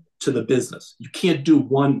material to the business. You can't do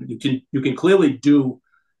one. You can clearly do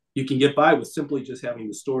you can get by with simply just having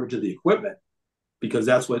the storage of the equipment, because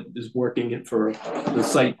that's what is working for the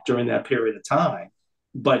site during that period of time.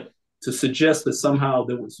 But to suggest that somehow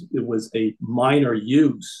it was a minor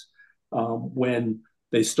use when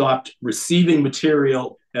they stopped receiving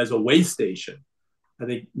material as a way station, I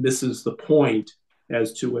think misses the point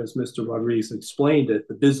as Mr. Rodriguez explained it,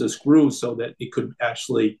 the business grew so that it could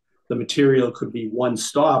actually, the material could be one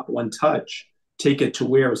stop, one touch, take it to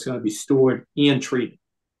where it's going to be stored and treated.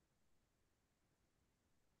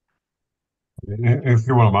 If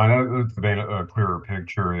you wouldn't mind, to paint a clearer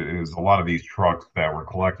picture, is a lot of these trucks that were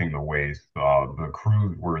collecting the waste, the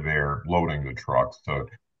crews were there loading the trucks. So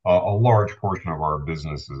a large portion of our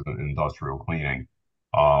business is industrial cleaning.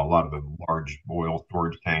 A lot of the large oil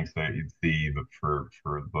storage tanks that you'd see for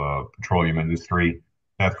the petroleum industry,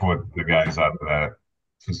 that's what the guys out of that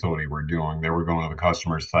facility were doing. They were going to the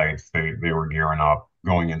customer sites. They were gearing up,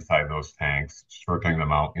 going inside those tanks, stripping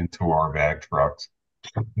them out into our vac trucks.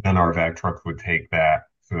 Then our vac trucks would take that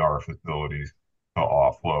to our facilities to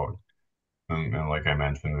offload. And like I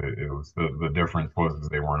mentioned, it was the difference was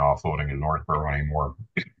they weren't offloading in Northborough anymore.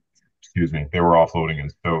 Excuse me. They were offloading in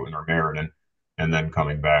Stoughton or Meriden, and then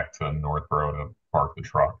coming back to Northborough to park the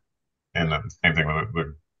truck. And the same thing with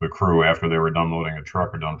the crew after they were done loading a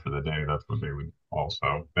truck or done for the day. That's what they would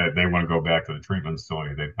also. They want to go back to the treatment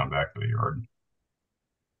facility. They'd come back to the yard.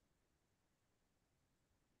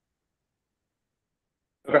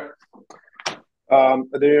 Okay. Are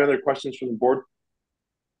there any other questions from the board?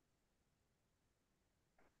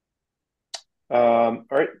 All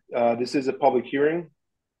right. This is a public hearing.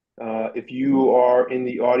 If you are in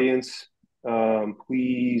the audience,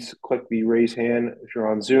 please click the raise hand if you're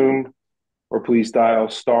on Zoom, or please dial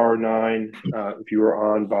 *9 if you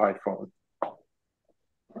are on by phone.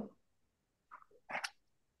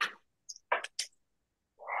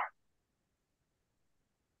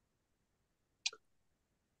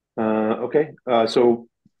 Okay, so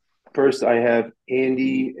first I have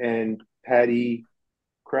Andy and Patty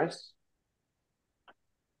Kress.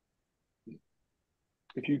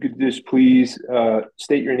 If you could just please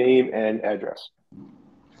state your name and address.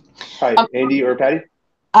 Hi, Andy or Patty?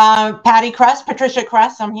 Patty Kress, Patricia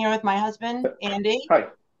Kress. I'm here with my husband, Andy. Hi.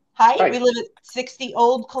 Hi. We live at 60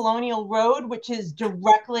 Old Colonial Road, which is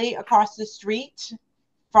directly across the street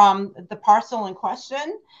from the parcel in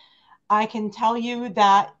question. I can tell you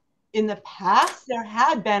that in the past, there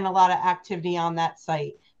had been a lot of activity on that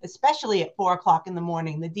site, especially at 4 o'clock in the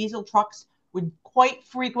morning. The diesel trucks would quite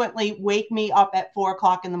frequently wake me up at 4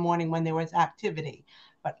 o'clock in the morning when there was activity.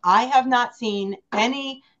 But I have not seen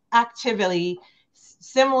any activity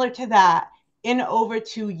similar to that in over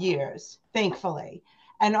 2 years, thankfully.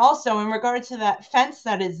 And also in regard to that fence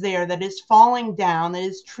that is there, that is falling down, that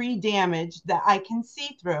is tree damage that I can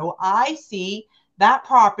see through, I see that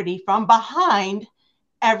property from behind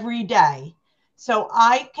every day. So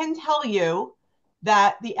I can tell you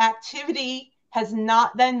that the activity has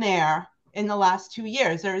not been there in the last 2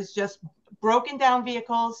 years. There is just broken down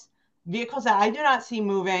vehicles that I do not see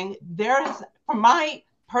moving. There is, from my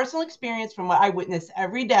personal experience, from what I witness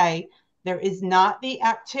every day, there is not the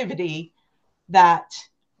activity that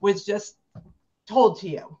was just told to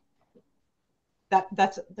you.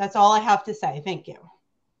 That's all I have to say. Thank you.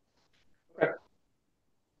 Okay.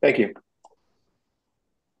 Thank you.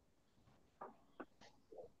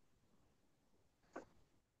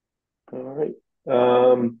 All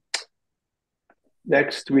right.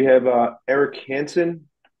 Next, we have Eric Hansen.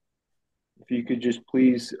 If you could just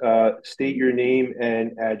please state your name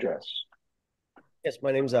and address. Yes,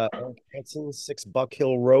 my name's Eric Hansen, 6 Buck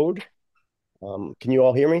Hill Road. Can you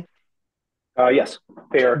all hear me? Yes.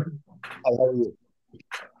 Hey, Eric. How are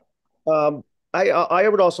you? I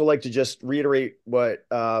would also like to just reiterate what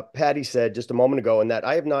Patty said just a moment ago, in that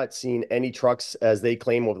I have not seen any trucks, as they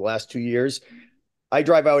claim, over the last 2 years. I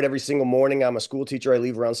drive out every single morning. I'm a school teacher. I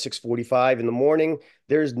leave around 6:45 in the morning.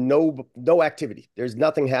 There's no activity. There's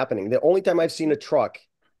nothing happening. The only time I've seen a truck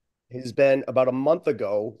has been about a month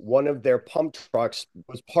ago. One of their pump trucks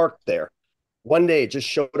was parked there. One day it just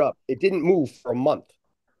showed up. It didn't move for a month.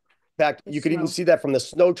 In fact, you could even see that from the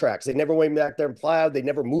snow tracks. They never went back there and plowed. They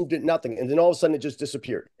never moved it, nothing. And then all of a sudden it just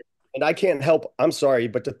disappeared. And I can't help, I'm sorry,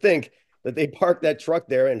 but to think that they parked that truck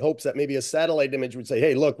there in hopes that maybe a satellite image would say,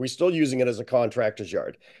 hey, look, we're still using it as a contractor's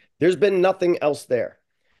yard. There's been nothing else there.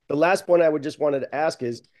 The last point I would just wanted to ask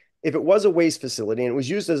is, if it was a waste facility and it was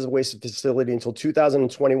used as a waste facility until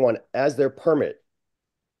 2021 as their permit,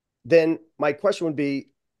 then my question would be,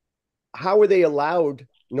 how are they allowed,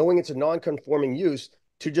 knowing it's a non-conforming use,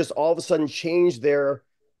 to just all of a sudden change their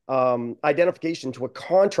identification to a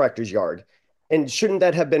contractor's yard? And shouldn't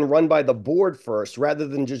that have been run by the board first rather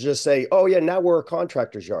than to just say, oh yeah, now we're a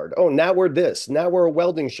contractor's yard. Oh, now we're this, now we're a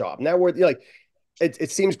welding shop. Now we're like,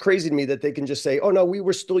 it seems crazy to me that they can just say, oh no, we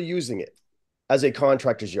were still using it as a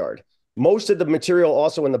contractor's yard. Most of the material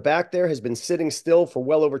also in the back there has been sitting still for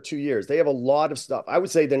well over 2 years. They have a lot of stuff. I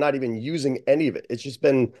would say they're not even using any of it. It's just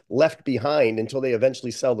been left behind until they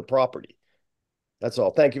eventually sell the property. That's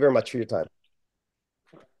all. Thank you very much for your time.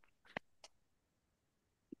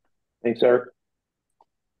 Thanks, Eric.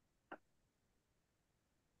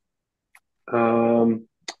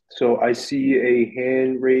 So I see a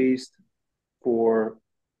hand raised for,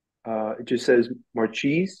 it just says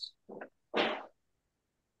Marchese.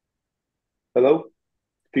 Hello?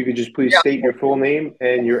 If you could just please state your full name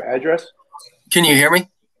and your address. Can you hear me?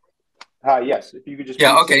 Hi, yes. If you could just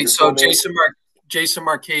Yeah, please state okay. your So full name. Jason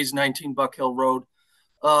Marquez, 19 Buck Hill Road.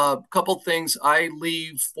 Couple things. I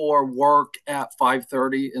leave for work at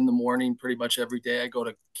 5:30 in the morning pretty much every day. I go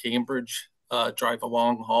to Cambridge, drive a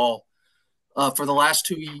long haul. For the last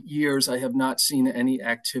 2 years, I have not seen any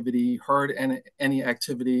activity, heard any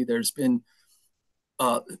activity. There's been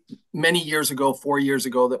many years ago, 4 years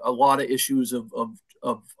ago, a lot of issues of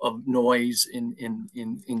noise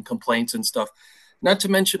in complaints and stuff. Not to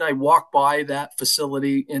mention, I walk by that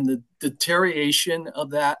facility, and the deterioration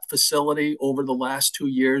of that facility over the last 2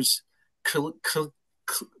 years,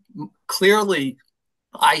 clearly,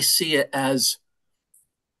 I see it as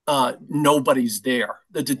nobody's there.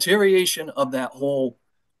 The deterioration of that whole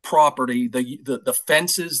property, the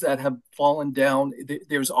fences that have fallen down,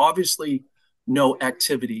 there's obviously no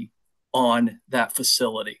activity on that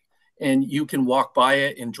facility. And you can walk by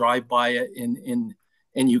it and drive by it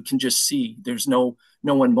and you can just see there's no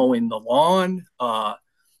one mowing the lawn,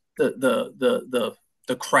 the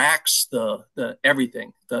cracks, the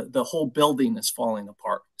everything, the whole building is falling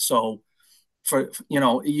apart. So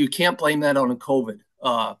you can't blame that on COVID.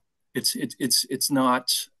 It's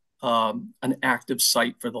not an active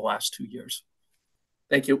site for the last 2 years.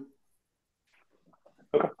 Thank you.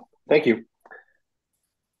 Okay, thank you.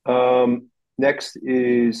 Next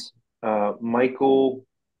is Michael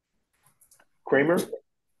Kramer.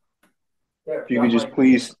 If you could just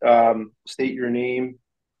please state your name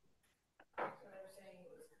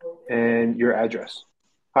and your address.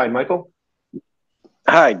 Hi, Michael.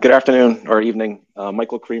 Hi, good afternoon or evening.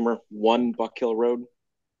 Michael Kramer, 1 Buck Hill Road.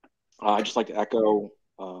 I'd just like to echo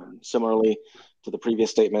similarly to the previous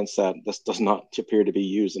statements that this does not appear to be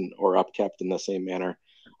used or upkept in the same manner.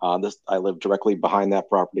 I live directly behind that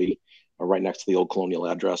property, right next to the old colonial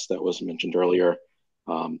address that was mentioned earlier.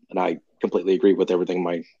 And I completely agree with everything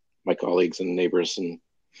my colleagues and neighbors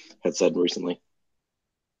had said recently.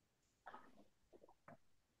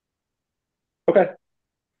 Okay.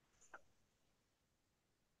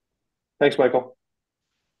 Thanks, Michael.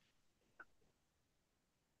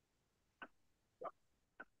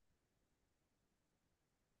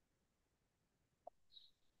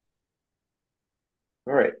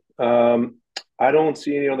 All right. I don't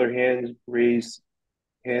see any other hands raised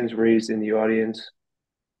in the audience.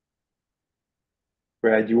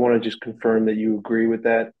 Brad, do you want to just confirm that you agree with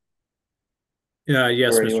that?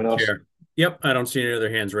 Yes, or anyone Mr. else? Chair. Yep, I don't see any other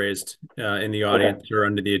hands raised in the audience or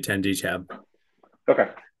under the attendee tab. Okay.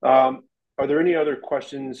 Are there any other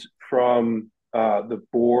questions from the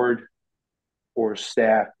board or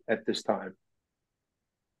staff at this time?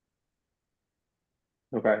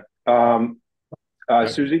 Okay.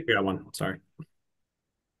 Susie? We got one. Sorry.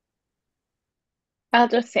 I'll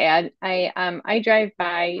just add, I drive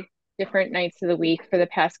by different nights of the week for the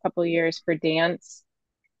past couple of years for dance,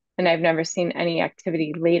 and I've never seen any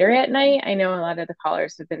activity later at night. I know a lot of the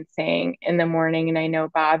callers have been saying in the morning, and I know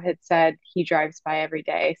Bob had said he drives by every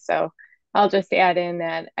day. So I'll just add in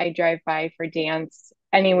that I drive by for dance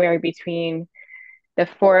anywhere between the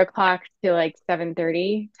 4 o'clock to like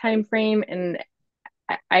 7:30 time frame, and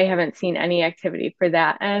I haven't seen any activity for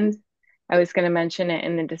that end. I was going to mention it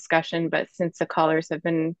in the discussion, but since the callers have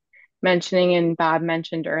been mentioning and Bob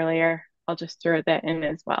mentioned earlier, I'll just throw that in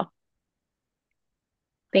as well.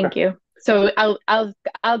 Thank you. So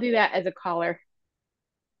I'll do that as a caller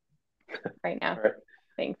right now. All right.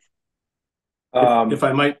 Thanks. If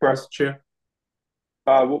I might, press Chair.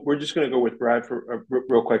 We're just going to go with Brad for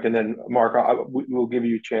real quick, and then Mark, we'll give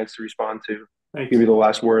you a chance to respond to give you the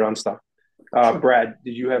last word on stuff. Brad,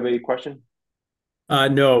 did you have a question?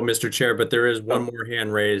 No, Mr. Chair, but there is one more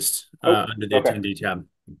hand raised under the attendee tab.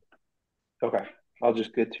 Okay, I'll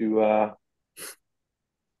just get to.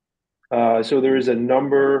 So there is a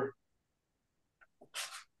number,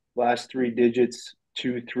 last 3 digits,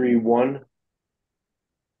 231.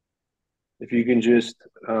 If you can just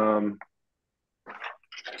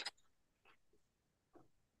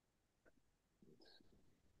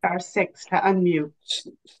 *6 to unmute.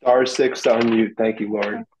 *6 to unmute. Thank you,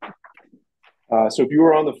 Lori. So if you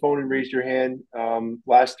were on the phone and raised your hand,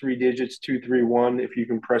 last 3 digits, 231. If you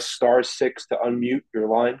can press *6 to unmute your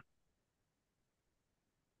line.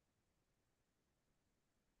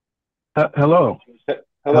 Hello.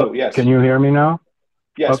 Hello, yes. Can you hear me now?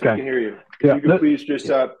 Yes, okay. We can hear you. If you could please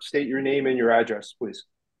just state your name and your address, please.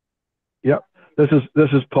 Yep. This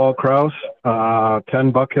is Paul Kraus,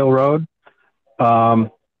 10 Buck Hill Road.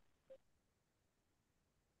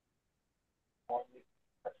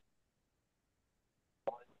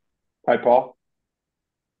 Hi, Paul.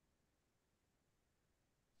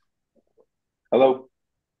 Hello.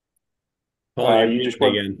 Paul, you just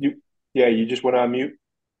went again. You just went on mute.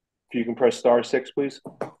 If you can press *6, please.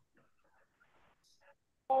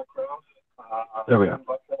 There we go.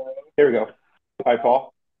 Here we go. Hi,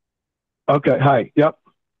 Paul. Okay. Hi. Yep.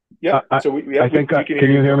 Yep. So I think can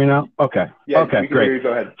you hear me now? Okay. Yeah. Okay. We can great. Hear you.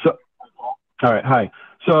 Go ahead. So, all right. Hi.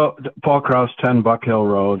 So Paul Kraus, 10 Buck Hill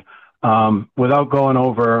Road. Without going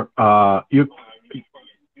over, I've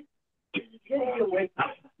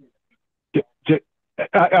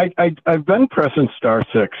been pressing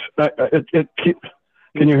 *6.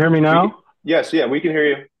 Can you hear me now? Yes. Yeah. We can hear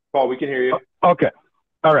you, Paul. We can hear you. Okay.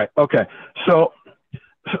 All right. Okay. So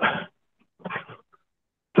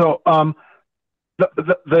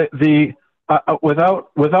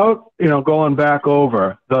without going back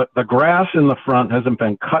over the grass in the front hasn't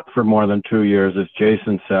been cut for more than 2 years, as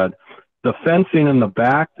Jason said. The fencing in the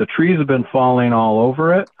back, the trees have been falling all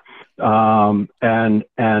over it, and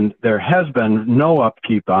there has been no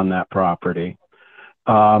upkeep on that property.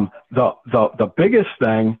 The biggest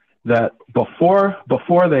thing that before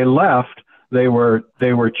they left, they were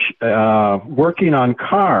working on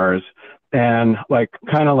cars, and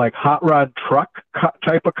kind of like hot rod truck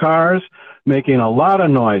type of cars, making a lot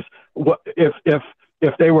of noise.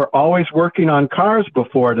 If they were always working on cars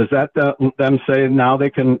before, does that them say now they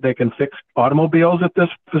can fix automobiles at this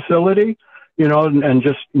facility? And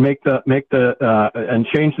just make and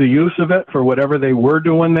change the use of it for whatever they were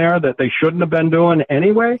doing there that they shouldn't have been doing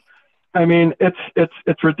anyway. I mean,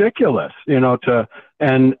 it's ridiculous, and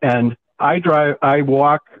I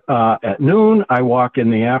walk at noon, I walk in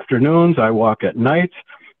the afternoons, I walk at nights,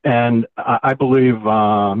 and I believe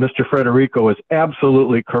Mr. Federico is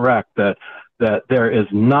absolutely correct that there is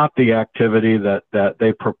not the activity that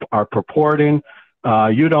they are purporting.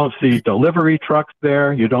 You don't see delivery trucks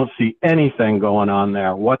there. You don't see anything going on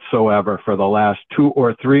there whatsoever for the last 2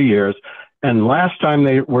 or 3 years. And last time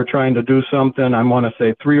they were trying to do something, I want to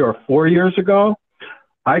say 3 or 4 years ago,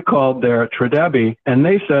 I called their Tredebi, and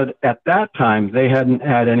they said at that time they hadn't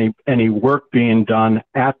had any work being done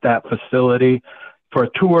at that facility for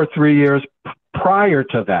 2 or 3 years prior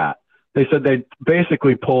to that. They said they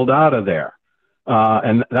basically pulled out of there.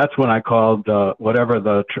 And that's when I called whatever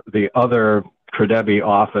the other Tredebi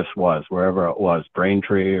office was, wherever it was,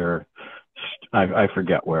 Braintree, or I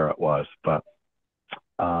forget where it was, but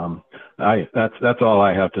that's all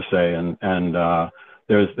I have to say. And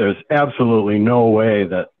there's absolutely no way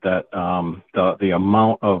that the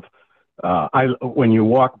amount of when you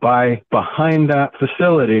walk behind that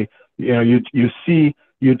facility, you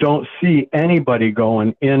don't see anybody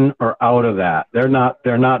going in or out of that. They're not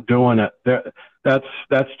doing it. That's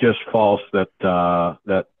just false. That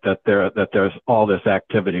there's all this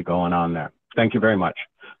activity going on there. Thank you very much.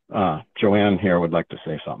 Joanne here would like to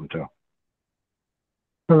say something too.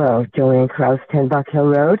 Hello, Joanne Kraus, 10 Buck Hill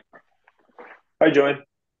Road. Hi, Joanne.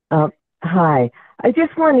 Hi. I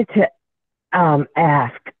just wanted to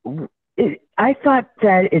ask. I thought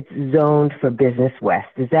that it's zoned for Business West.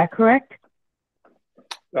 Is that correct?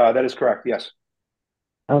 That is correct. Yes.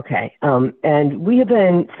 Okay. And we have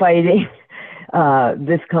been fighting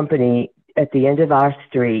this company at the end of our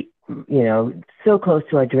street, so close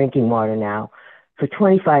to our drinking water now, for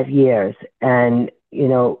 25 years. And,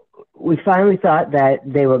 we finally thought that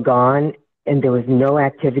they were gone and there was no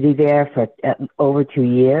activity there for over 2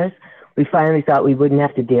 years. We finally thought we wouldn't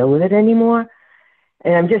have to deal with it anymore.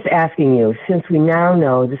 And I'm just asking you, since we now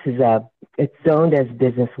know it's zoned as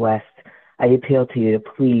Business West, I appeal to you to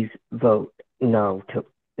please vote no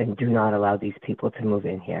and do not allow these people to move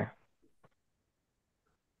in here.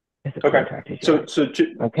 Okay. Thanks. So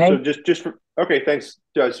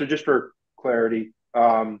just for clarity,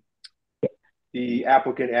 the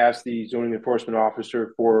applicant asked the zoning enforcement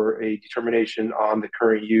officer for a determination on the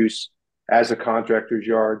current use as a contractor's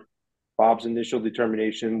yard. Bob's initial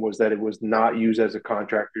determination was that it was not used as a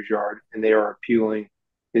contractor's yard, and they are appealing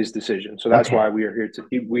his decision. So that's why we are here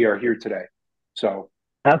today. So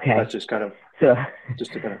okay, that's just kind of So,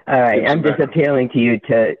 just to kind of all right, I'm just background. appealing to you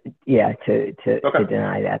to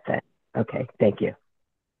deny that then. Okay, thank you.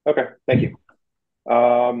 Okay, thank you.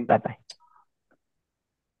 Bye-bye.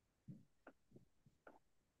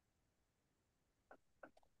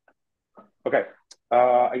 Okay,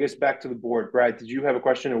 I guess back to the board. Brad, did you have a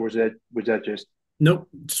question, or was that just? Nope.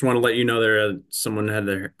 Just want to let you know there someone had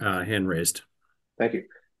their hand raised. Thank you.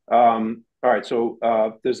 All right. So,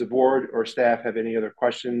 does the board or staff have any other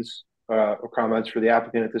questions or comments for the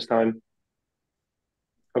applicant at this time?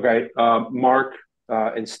 Okay, Mark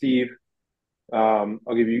and Steve,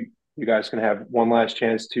 I'll give you guys can have one last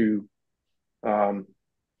chance to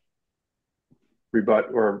rebut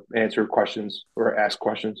or answer questions or ask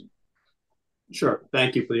questions. Sure.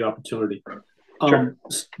 Thank you for the opportunity. Sure.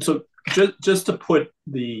 So just to put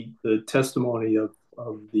the testimony of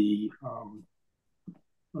the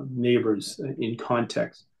neighbors in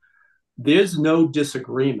context, there's no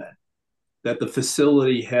disagreement that the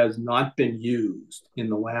facility has not been used in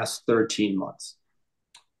the last 13 months.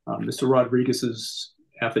 Mr. Rodriguez's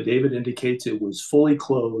affidavit indicates it was fully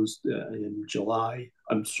closed in January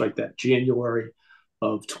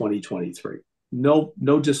of 2023. No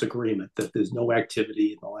disagreement that there's no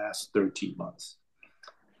activity in the last 13 months.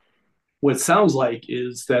 What it sounds like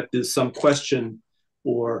is that there's some question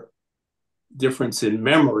or difference in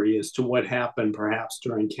memory as to what happened perhaps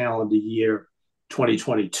during calendar year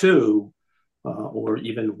 2022 or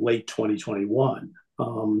even late 2021.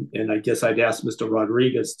 And I guess I'd ask Mr.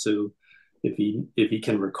 Rodriguez to, if he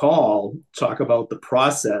can recall, talk about the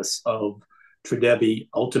process of Tredebi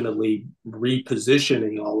ultimately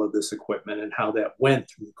repositioning all of this equipment and how that went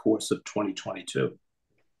through the course of 2022.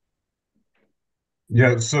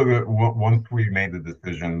 Yeah, so once we made the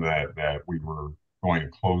decision that we were going to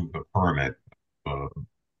close the permit, the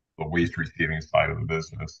waste receiving side of the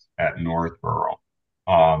business at Northborough,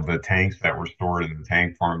 the tanks that were stored in the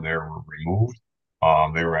tank farm there were removed.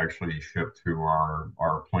 They were actually shipped to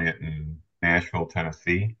our plant in Nashville,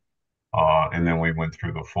 Tennessee. And then we went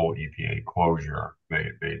through the full EPA closure.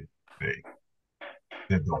 They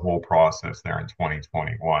did the whole process there in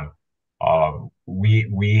 2021.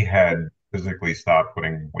 We had physically stopped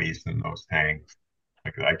putting waste in those tanks.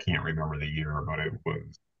 Like, I can't remember the year, but it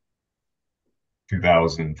was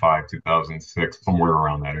 2005, 2006, somewhere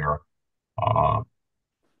around that era.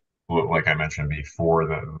 Like I mentioned before,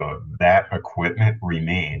 that equipment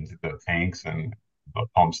remained. The tanks and the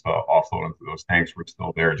pumps to offload into those tanks were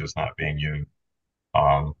still there, just not being used.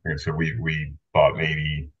 And so we thought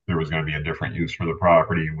maybe there was going to be a different use for the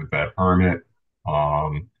property with that permit.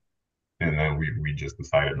 And then we just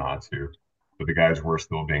decided not to. But the guys were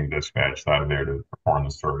still being dispatched out of there to perform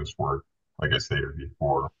the service work, like I stated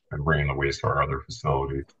before, and bringing the waste to our other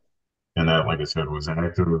facilities. And that, like I said, was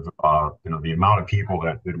active. The amount of people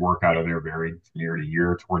that did work out of there varied year to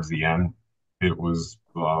year. Towards the end, it was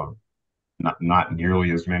not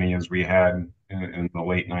nearly as many as we had in the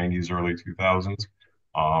late 90s, early 2000s.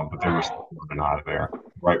 But they were still moving out of there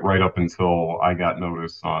right up until I got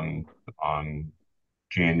notice on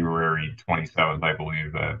January 27th, I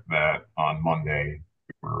believe, that on Monday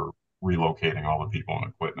we were relocating all the people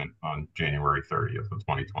and equipment on January 30th of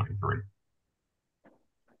 2023.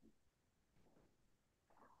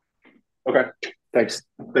 Okay, thanks,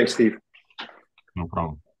 Steve. No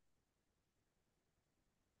problem.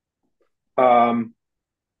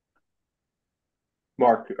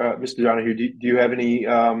 Mark, Mr. Donahue, do you have any?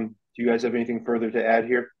 Do you guys have anything further to add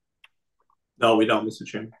here? No, we don't, Mr.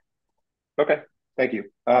 Chairman. Okay, thank you.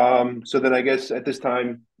 So then I guess at this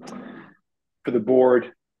time, for the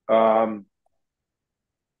board, I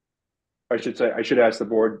should ask the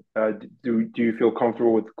board, do you feel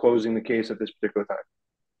comfortable with closing the case at this particular time?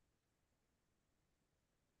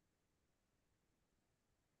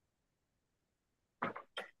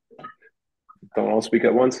 Don't all speak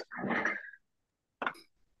at once.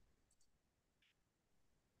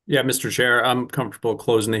 Yeah, Mr. Chair, I'm comfortable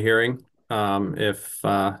closing the hearing. If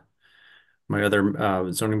my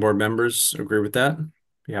other zoning board members agree with that,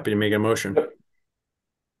 be happy to make a motion.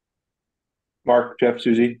 Mark, Jeff,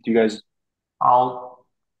 Susie, do you guys? I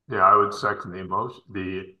would second the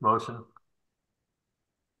motion.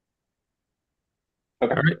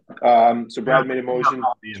 Okay. All right. So Brad made a motion.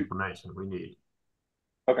 The information we need.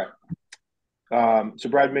 Okay. So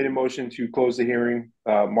Brad made a motion to close the hearing.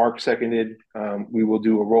 Mark seconded. We will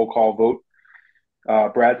do a roll call vote.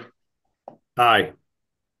 Brad? Aye.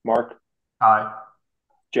 Mark? Aye.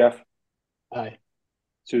 Jeff? Aye.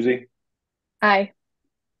 Susie? Aye.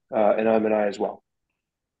 And I'm an aye as well.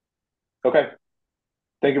 Okay.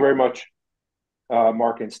 Thank you very much,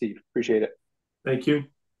 Mark and Steve. Appreciate it. Thank you.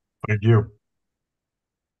 Thank you.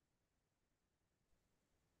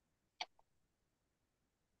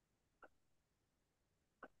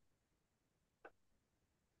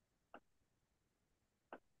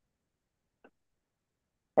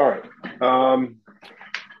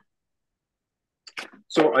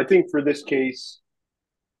 So I think for this case,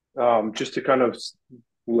 just to kind of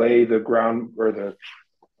lay the ground or the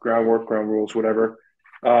ground rules, whatever.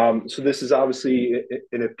 So this is obviously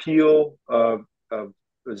an appeal of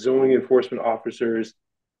the zoning enforcement officers,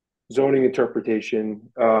 zoning interpretation.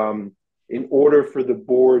 In order for the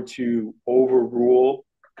board to overrule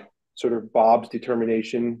sort of Bob's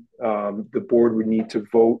determination, the board would need to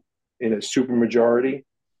vote in a supermajority,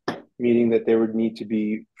 meaning that there would need to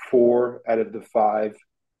be 4 out of the 5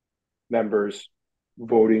 members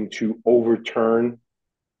voting to overturn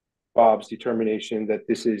Bob's determination that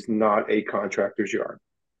this is not a contractor's yard.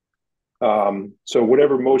 So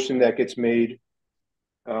whatever motion that gets made,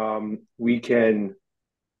 we can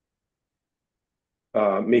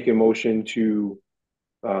make a motion to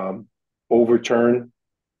overturn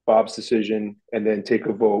Bob's decision and then take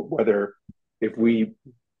a vote whether, if we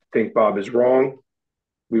think Bob is wrong,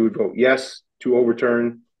 we would vote yes to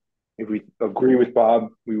overturn. If we agree with Bob,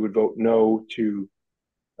 we would vote no to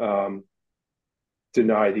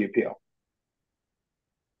deny the appeal.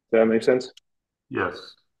 Does that make sense? Yes.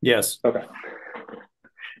 Yes. Okay.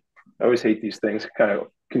 I always hate these things, kind of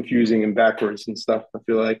confusing and backwards and stuff, I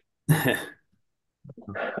feel like.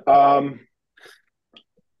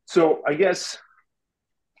 So I guess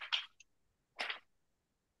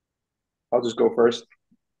I'll just go first.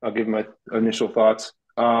 I'll give my initial thoughts.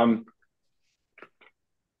 The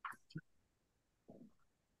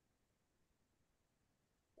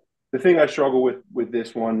thing I struggle with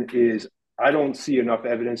this one is I don't see enough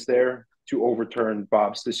evidence there to overturn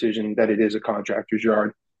Bob's decision that it is a contractor's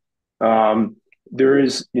yard. There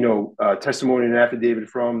is, testimony and affidavit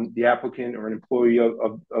from the applicant or an employee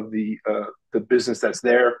of the business that's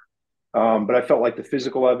there. But I felt like the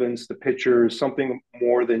physical evidence, the pictures, something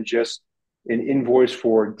more than just an invoice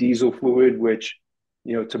for diesel fluid, which,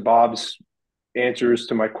 to Bob's answers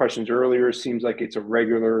to my questions earlier, seems like it's a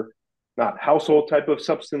regular, not household type of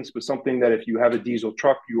substance, but something that if you have a diesel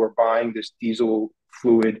truck, you are buying this diesel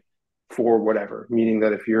fluid for whatever, meaning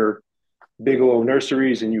that if you're Bigelow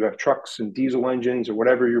Nurseries and you have trucks and diesel engines or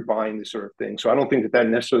whatever, you're buying this sort of thing. So I don't think that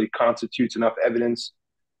necessarily constitutes enough evidence.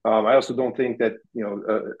 I also don't think that,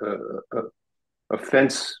 a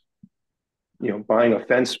fence, buying a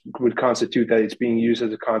fence would constitute that it's being used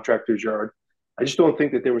as a contractor's yard. I just don't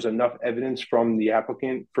think that there was enough evidence from the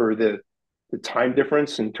applicant for the time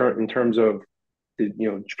difference in terms of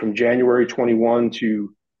from January 21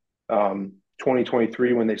 to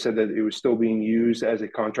 2023, when they said that it was still being used as a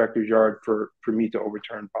contractor's yard for me to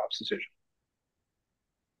overturn Bob's decision.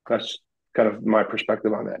 That's kind of my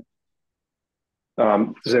perspective on that.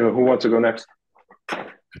 Does anyone who wants to go next?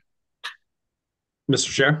 Mr.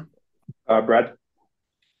 Chair? Brad?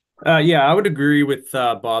 Yeah, I would agree with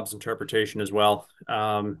Bob's interpretation as well.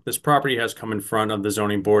 This property has come in front of the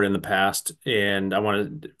zoning board in the past, and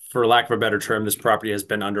for lack of a better term, this property has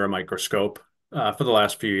been under a microscope for the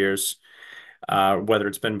last few years, whether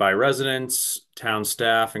it's been by residents, town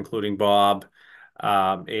staff, including Bob,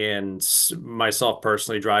 and myself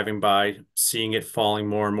personally driving by, seeing it falling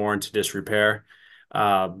more and more into disrepair.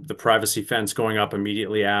 The privacy fence going up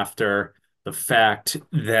immediately after the fact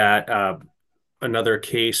that another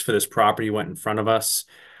case for this property went in front of us.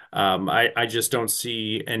 I just don't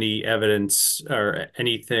see any evidence or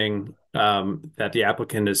anything that the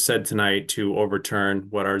applicant has said tonight to overturn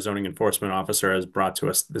what our zoning enforcement officer has brought to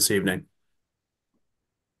us this evening.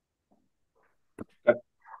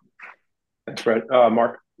 Thanks, Brad.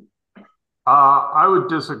 Mark? I would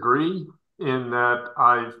disagree in that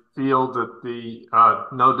I feel that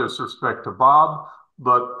no disrespect to Bob,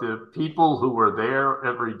 but the people who were there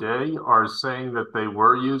every day are saying that they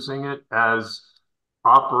were using it as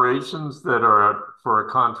operations that are for a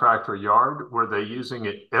contractor yard. Were they using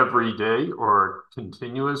it every day or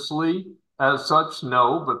continuously as such?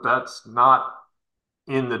 No, but that's not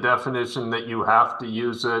in the definition that you have to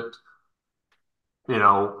use it,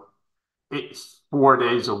 it's 4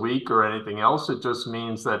 days a week or anything else. It just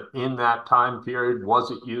means that in that time period, was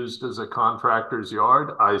it used as a contractor's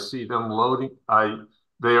yard? I see them loading.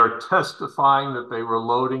 They are testifying that they were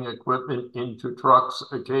loading equipment into trucks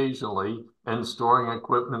occasionally and storing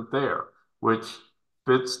equipment there, which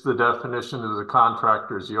fits the definition of the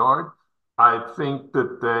contractor's yard. I think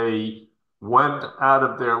that they went out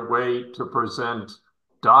of their way to present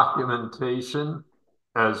documentation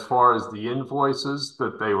as far as the invoices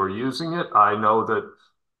that they were using it. I know that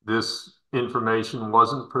this information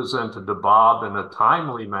wasn't presented to Bob in a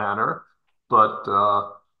timely manner, but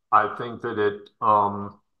I think that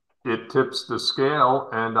it tips the scale,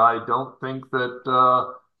 and I don't think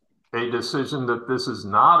that a decision that this is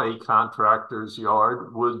not a contractor's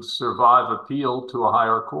yard would survive appeal to a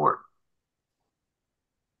higher court.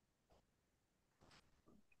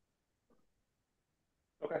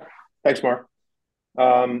 Okay, thanks, Mark.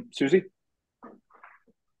 Susie?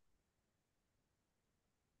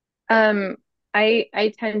 I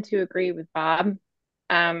tend to agree with Bob.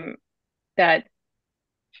 That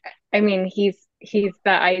I mean he's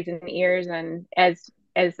the eyes and ears, and as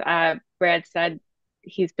Brad said,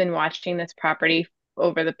 he's been watching this property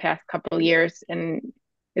over the past couple of years, and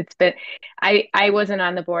it's been I wasn't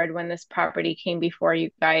on the board when this property came before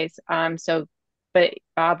you guys, but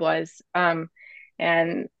Bob was,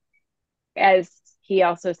 and as he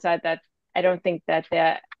also said, that I don't think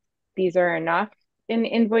that these are enough in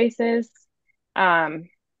invoices. I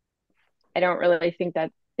don't really think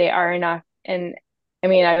that they are enough. And I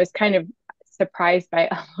mean, I was kind of surprised by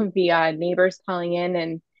all of the neighbors calling in,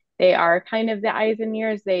 and they are kind of the eyes and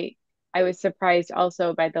ears. I was surprised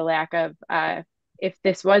also by the lack of, if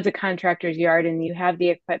this was a contractor's yard and you have the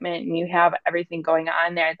equipment and you have everything going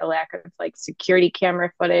on there, the lack of like security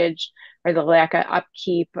camera footage, or the lack of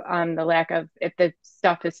upkeep, the lack of, if the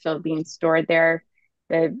stuff is still being stored there,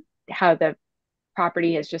 how the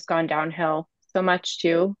property has just gone downhill so much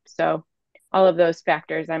too. So all of those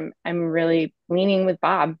factors, I'm really leaning with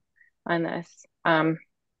Bob on this.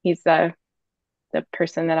 He's the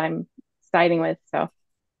person that I'm siding with. So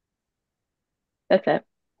that's it.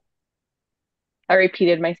 I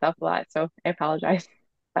repeated myself a lot, so I apologize,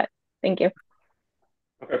 but thank you.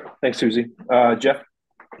 Okay, thanks, Susie. Jeff?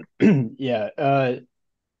 Yeah,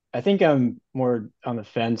 I think I'm more on the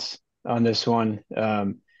fence on this one.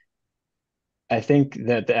 I think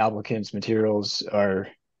that the applicant's materials are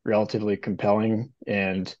relatively compelling,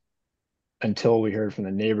 and until we heard from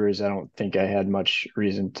the neighbors, I don't think I had much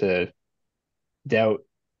reason to doubt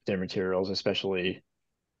their materials, especially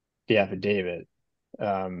the affidavit.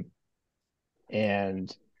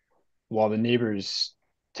 And while the neighbors'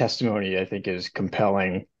 testimony, I think, is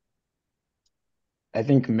compelling, I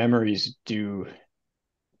think memories do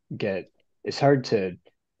it's hard to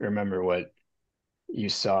remember what you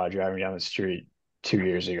saw driving down the street 2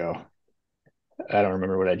 years ago. I don't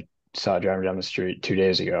remember what I saw driving down the street 2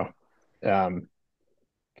 days ago.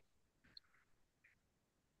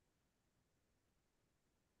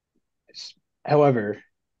 However,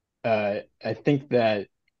 I think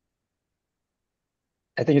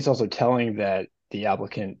it's also telling that the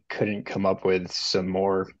applicant couldn't come up with some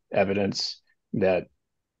more evidence that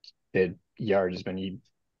the yard is being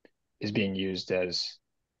used as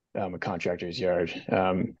a contractor's yard.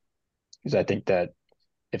 Because I think that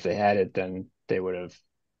if they had it, then they would have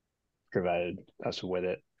provided us with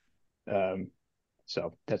it.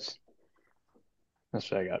 So that's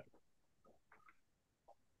what I got.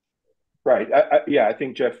 Right. Yeah, I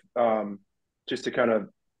think, Jeff, just to kind of,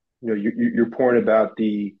 your point about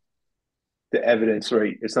the evidence,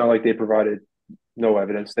 right? It's not like they provided no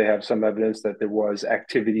evidence. They have some evidence that there was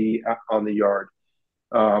activity on the yard.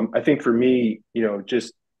 I think for me,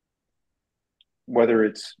 just whether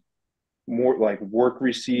it's more like work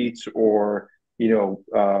receipts or,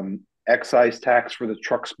 excise tax for the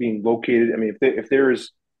trucks being located. I mean, if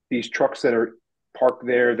there's these trucks that are parked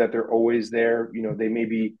there, that they're always there, they may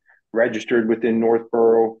be registered within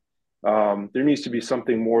Northborough. There needs to be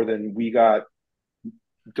something more than we got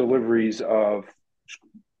deliveries of,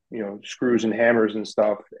 screws and hammers and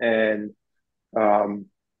stuff, and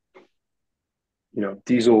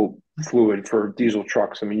diesel fluid for diesel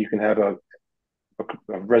trucks. I mean, you can have a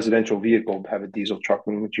residential vehicle have a diesel truck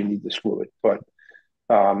in which you need this fluid, but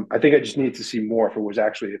I think I just need to see more if it was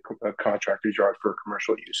actually a contractor's yard for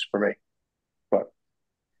commercial use for me. But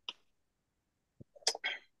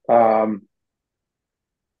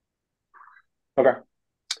okay.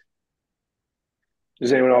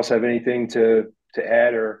 Does anyone else have anything to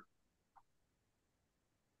add or?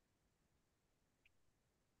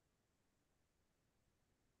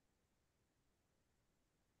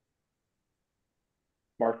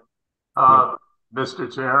 Mark?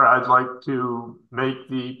 Mr. Chair, I'd like to make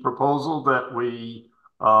the proposal that we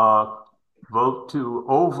vote to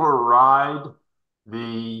override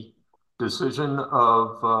the decision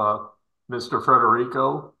of Mr.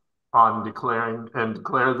 Federico on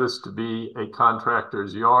declare this to be a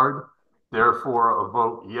contractor's yard. Therefore, a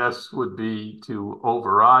vote yes would be to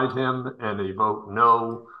override him, and a vote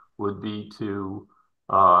no would be to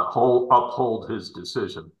uphold his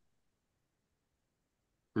decision.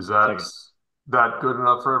 Is that good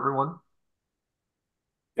enough for everyone?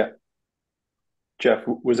 Yeah. Jeff,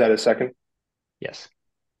 was that a second? Yes.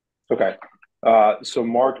 Okay. So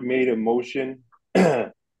Mark made a motion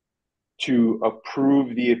to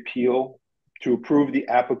approve the appeal, to approve the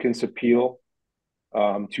applicant's appeal,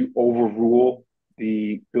 to overrule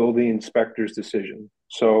the building inspector's decision.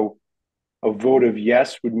 So a vote of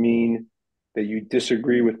yes would mean that you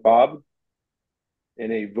disagree with Bob,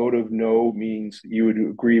 and a vote of no means you would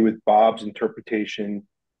agree with Bob's interpretation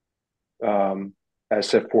as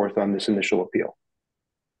set forth on this initial appeal.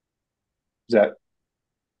 Is that?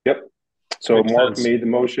 Yep. So Makes Mark sense. made the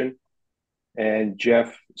motion and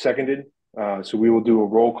Jeff seconded. So we will do a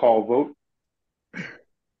roll call vote.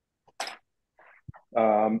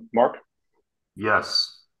 Mark?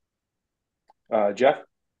 Yes. Jeff?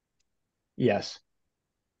 Yes.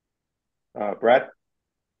 Brad?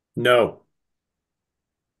 No.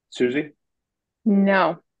 Susie?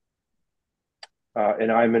 No.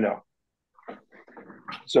 And I'm a no.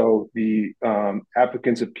 So the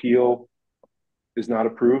applicant's appeal is not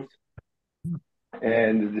approved,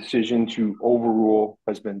 and the decision to overrule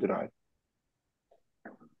has been denied.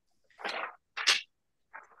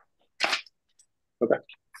 Okay.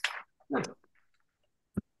 Let's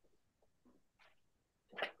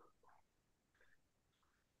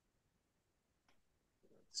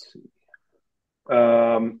see.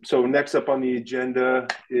 So next up on the agenda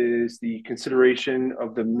is the consideration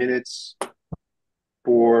of the minutes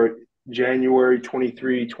for January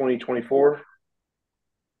 23, 2024.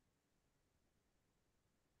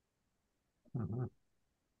 Mm-hmm.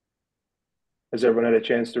 Has everyone had a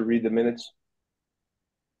chance to read the minutes?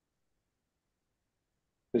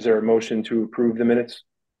 Is there a motion to approve the minutes?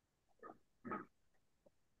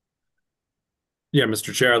 Yeah,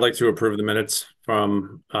 Mr. Chair, I'd like to approve the minutes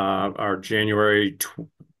from our January,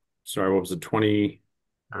 sorry, what was it,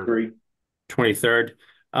 23rd,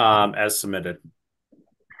 as submitted.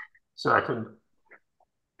 Second.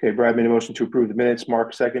 Okay, Brad made a motion to approve the minutes.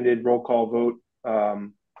 Mark seconded. Roll call vote.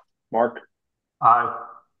 Mark? Aye.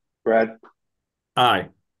 Brad? Aye.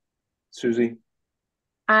 Susie?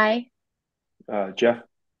 Aye. Jeff?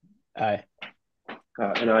 Aye.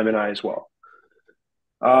 And I'm an aye as well.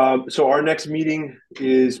 So our next meeting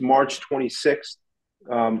is March 26th.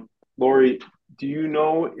 Lori, do you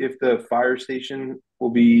know if the fire station will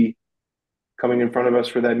be coming in front of us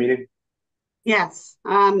for that meeting? Yes.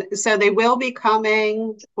 So they will be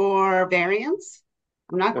coming for variance.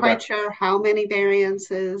 I'm not quite sure how many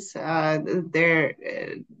variances. They're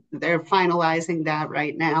finalizing that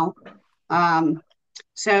right now.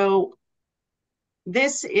 So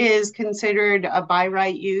this is considered a by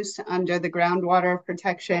right use under the groundwater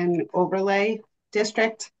protection overlay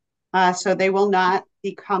district. So they will not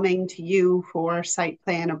be coming to you for site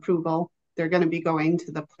plan approval. They're going to be going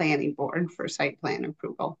to the planning board for site plan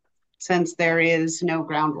approval, since there is no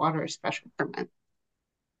groundwater special permit.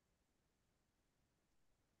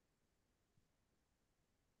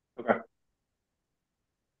 Okay.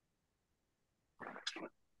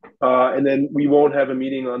 And then we won't have a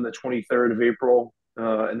meeting on the 23rd of April.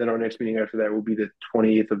 And then our next meeting after that will be the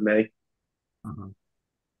 28th of May. Mm-hmm.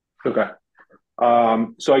 Okay.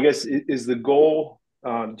 So I guess is the goal,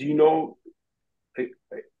 do you know,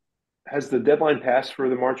 has the deadline passed for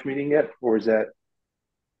the March meeting yet, or is that?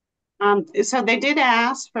 So they did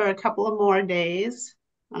ask for a couple of more days,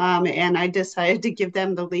 and I decided to give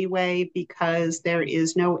them the leeway because there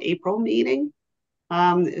is no April meeting.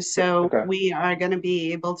 So we are going to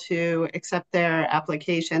be able to accept their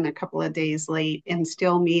application a couple of days late and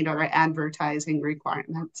still meet our advertising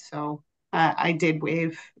requirements. So I did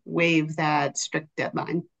waive that strict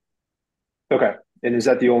deadline. Okay. And is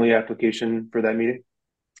that the only application for that meeting?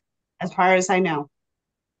 As far as I know.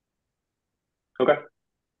 Okay.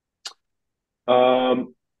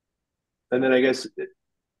 And then I guess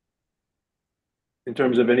in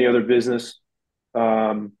terms of any other business,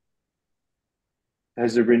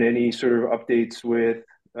 has there been any sort of updates with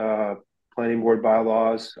planning board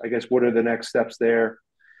bylaws? I guess what are the next steps there?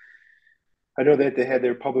 I know that they had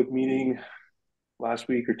their public meeting last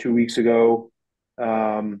week or 2 weeks ago.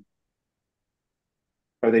 Are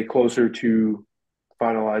they closer to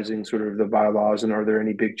finalizing sort of the bylaws, and are there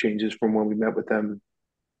any big changes from when we met with them?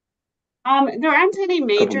 There aren't any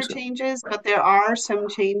major changes, but there are some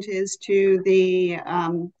changes to the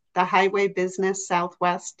Highway Business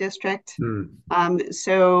Southwest District.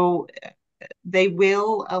 So they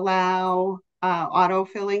will allow auto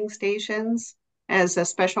filling stations as a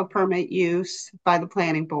special permit use by the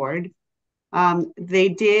planning board. They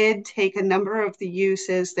did take a number of the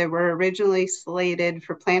uses that were originally slated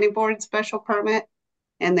for planning board special permit,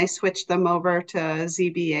 and they switched them over to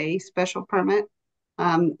ZBA special permit.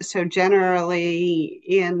 So generally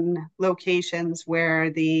in locations where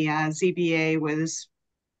the ZBA was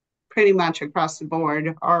pretty much across the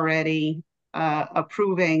board already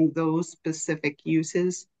approving those specific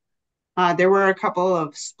uses. There were a couple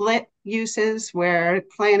of split uses where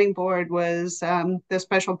planning board was the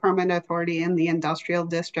special permit authority in the industrial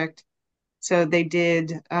district. So they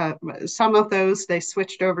did some of those, they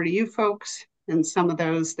switched over to you folks, and some of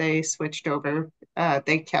those they switched over,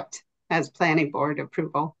 they kept as planning board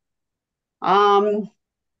approval.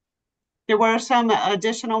 There were some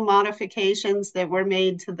additional modifications that were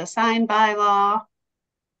made to the sign bylaw,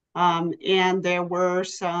 and there were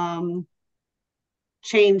some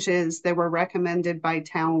changes that were recommended by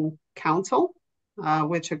town council,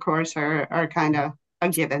 which of course are kind of a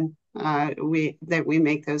given. We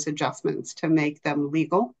make those adjustments to make them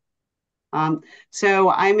legal. So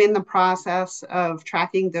I'm in the process of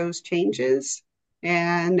tracking those changes,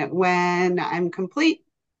 and when I'm complete,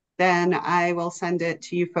 then I will send it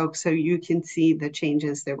to you folks so you can see the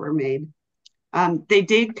changes that were made. They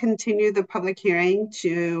did continue the public hearing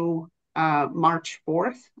to March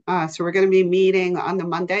 4th. So we're going to be meeting on the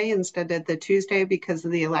Monday instead of the Tuesday because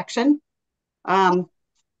of the election. And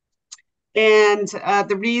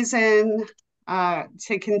the reason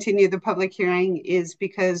to continue the public hearing is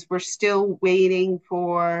because we're still waiting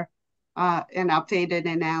for an updated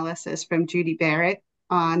analysis from Judy Barrett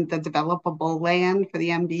on the developable land for the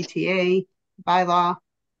MBTA bylaw.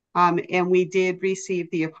 And we did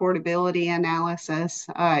receive the affordability analysis.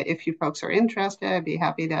 If you folks are interested, I'd be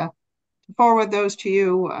happy to forward those to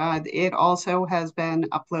you. It also has been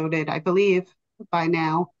uploaded, I believe, by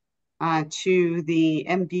now to the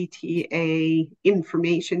MBTA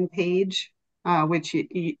information page, which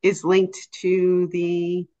is linked to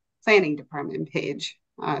the planning department page.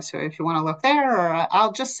 So if you want to look there, or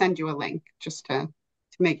I'll just send you a link just to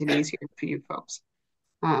make it easier for you folks.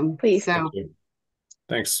 Please. So,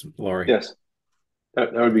 Thanks, Lori. Yes,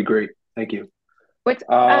 that would be great. Thank you. What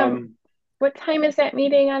time is that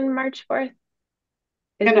meeting on March 4th?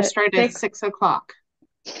 We're going to start at 6 o'clock.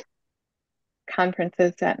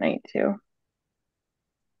 Conferences that night too.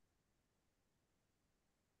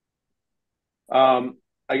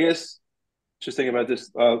 I guess just thinking about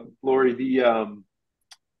this, Lori, the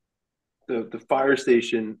fire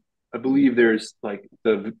station, I believe there's like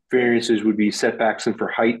the variances would be setbacks and for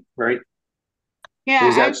height, right?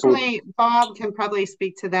 Yeah, actually, Bob can probably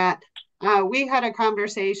speak to that. We had a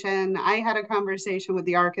conversation. I had a conversation with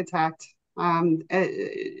the architect.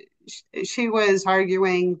 She was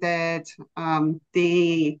arguing that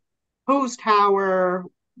the hose tower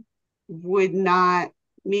would not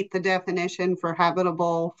meet the definition for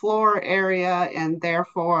habitable floor area, and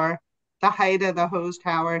therefore the height of the hose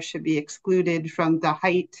tower should be excluded from the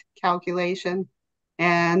height calculation.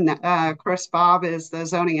 And of course, Bob is the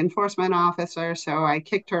zoning enforcement officer, so I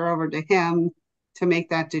kicked her over to him to make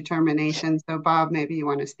that determination. So Bob, maybe you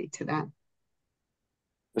want to speak to that.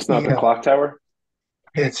 It's not the clock tower?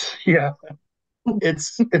 It's a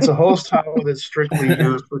hose tower that's strictly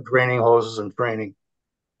used for draining hoses and training.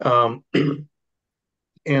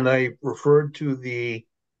 And I referred to the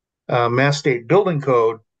Mass State Building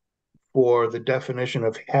Code for the definition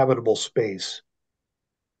of habitable space.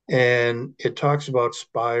 And it talks about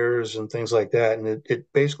spires and things like that. And it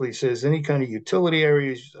basically says any kind of utility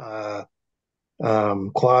areas,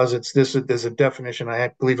 closets. There's a definition.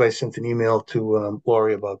 I believe I sent an email to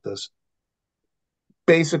Lori about this.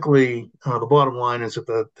 Basically, the bottom line is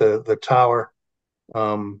that the tower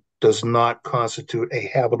does not constitute a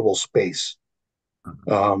habitable space.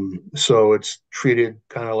 So it's treated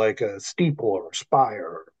kind of like a steeple or a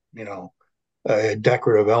spire, a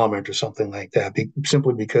decorative element or something like that,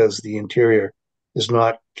 simply because the interior is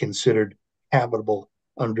not considered habitable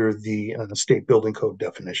under the state building code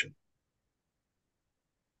definition.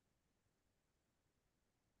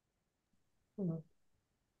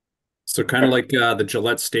 So kind of like the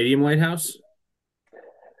Gillette Stadium lighthouse?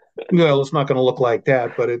 Well, it's not going to look like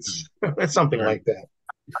that, but it's something like that.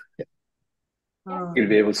 Yeah. You're going to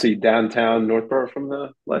be able to see downtown Northborough from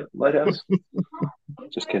the lighthouse?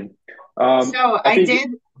 Just kidding. So I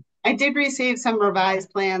did receive some revised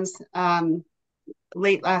plans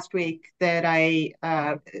late last week that I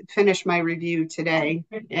finished my review today.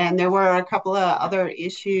 And there were a couple of other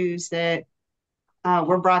issues that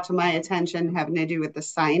were brought to my attention having to do with the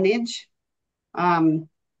signage.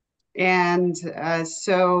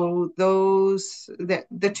 So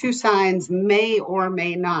the two signs may or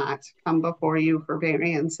may not come before you for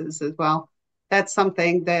variances as well. That's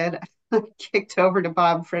something that I kicked over to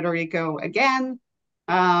Bob Federico again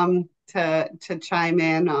to chime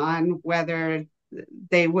in on whether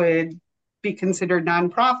they would be considered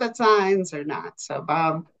nonprofit signs or not. So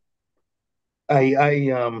Bob.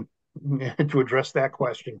 To address that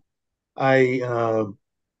question, I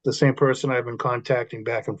the same person I've been contacting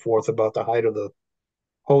back and forth about the height of the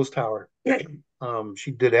hose tower.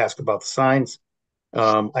 She did ask about the signs.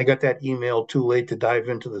 I got that email too late to dive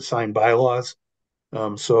into the sign bylaws.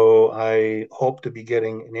 So I hope to be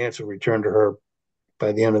getting an answer returned to her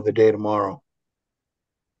by the end of the day tomorrow.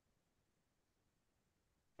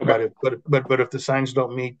 Okay. But if the signs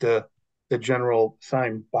don't meet the general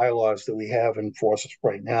sign bylaws that we have in force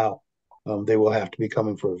right now, they will have to be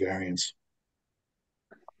coming for a variance.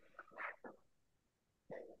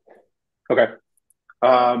 Okay.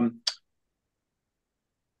 I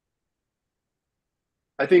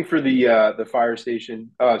think for the fire station,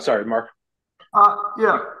 sorry, Mark.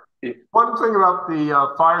 Yeah. One thing about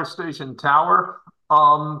the fire station tower,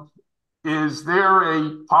 is there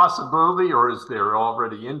a possibility, or is there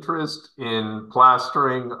already interest in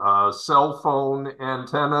plastering cell phone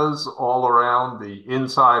antennas all around the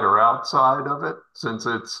inside or outside of it, since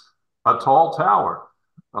it's a tall tower?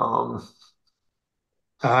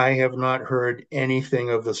 I have not heard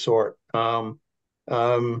anything of the sort.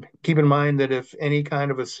 Keep in mind that if any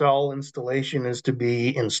kind of a cell installation is to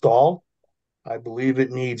be installed, I believe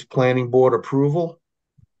it needs planning board approval.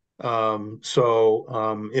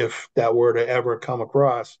 If that were to ever come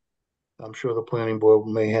across, I'm sure the planning board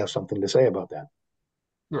may have something to say about that.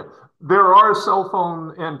 Yeah, there are cell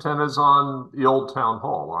phone antennas on the old town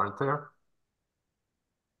hall, aren't there?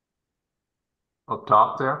 Up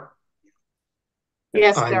top there?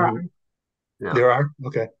 Yes, there are. Yeah. There are?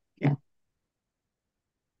 Okay. Yeah.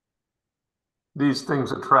 These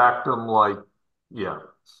things attract them like, yeah.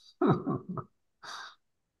 I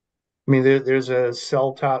mean, there's a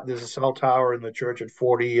cell tower in the church at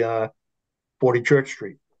 40 Church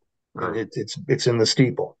Street. Right. It's in the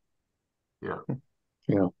steeple. Yeah.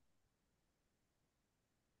 You know.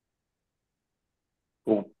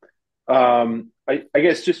 Cool. I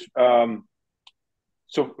guess just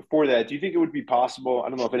so for that, do you think it would be possible? I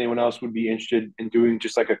don't know if anyone else would be interested in doing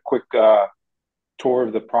just like a quick tour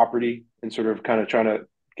of the property and sort of kind of trying to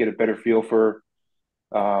get a better feel for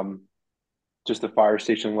just the fire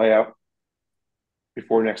station layout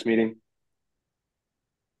before next meeting.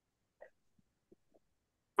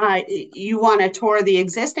 You want to tour the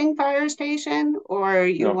existing fire station, or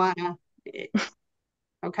you No. want to?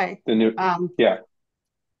 Okay. The new, yeah.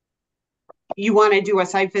 You want to do a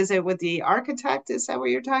site visit with the architect? Is that what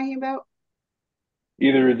you're talking about?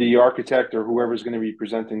 Either the architect or whoever's going to be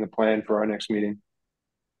presenting the plan for our next meeting.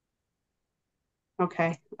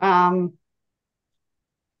 Okay.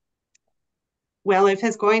 Well, if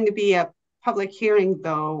it's going to be a public hearing,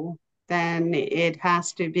 though, then it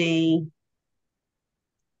has to be,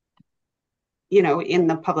 you know, in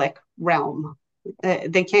the public realm.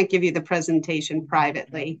 They can't give you the presentation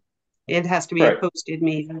privately. It has to be a posted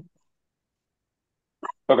meeting.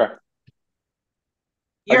 Okay.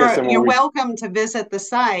 You're welcome to visit the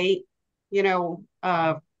site, you know,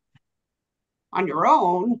 on your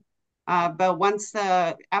own. But once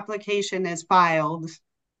the application is filed,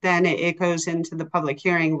 then it goes into the public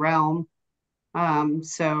hearing realm.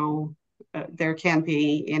 There can't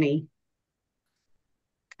be any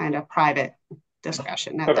kind of private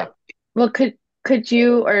discussion at that point. Well, could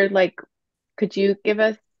you, or like, could you give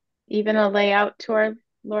us even a layout tour,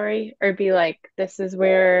 Lori, or be like, this is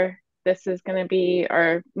where this is going to be,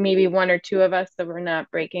 or maybe one or two of us so we're not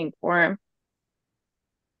breaking quorum?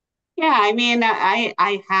 Yeah, I mean,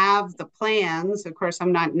 I have the plans. Of course,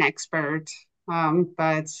 I'm not an expert,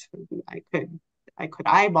 but I could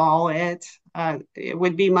eyeball it. It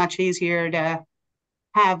would be much easier to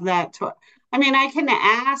have that tour. I mean, I can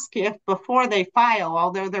ask if before they file,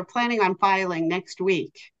 although they're planning on filing next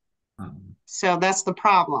week. So that's the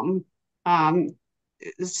problem.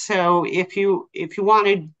 So if you want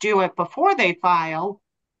to do it before they file,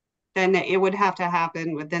 then it would have to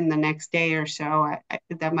happen within the next day or so.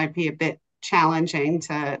 That might be a bit challenging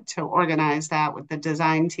to organize that with the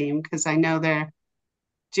design team, because I know they're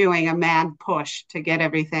doing a mad push to get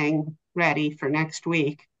everything ready for next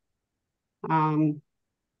week.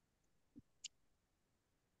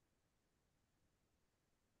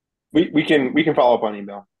 We can follow up on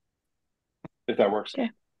email if that works. Okay.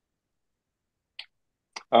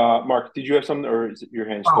 Mark, did you have something, or is it your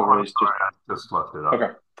hand still raised? I just left it up.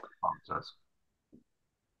 Okay.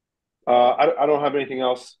 I don't have anything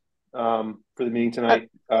else for the meeting tonight.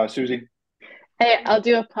 Susie? Hey, I'll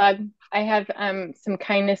do a plug. I have some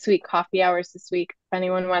Kindness Week coffee hours this week if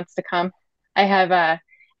anyone wants to come. I have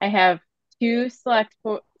two select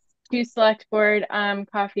board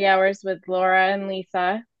coffee hours with Laura and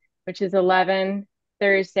Lisa, which is 11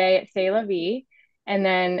 Thursday at C'est La Vie. And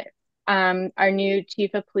then our new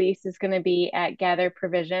chief of police is going to be at Gather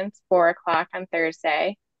Provisions, 4 o'clock on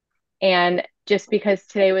Thursday. And just because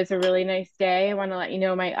today was a really nice day, I want to let you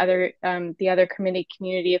know my other the other committee,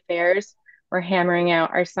 community affairs, we're hammering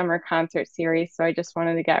out our summer concert series. So I just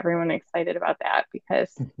wanted to get everyone excited about that because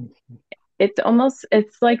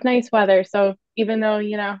it's like nice weather. So even though,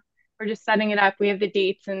 you know, we're just setting it up, we have the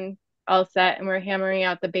dates and all set and we're hammering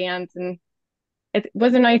out the bands, and it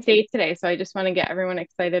was a nice day today. So I just want to get everyone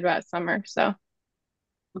excited about summer. So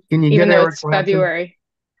Can you even get though Eric it's Clapton? February,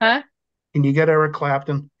 huh? Can you get Eric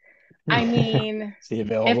Clapton? I mean, Is he if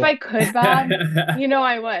available? I could, Bob, you know,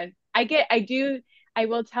 I would. I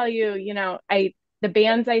will tell you, you know, the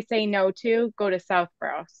bands I say no to go to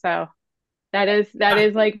Southborough. So that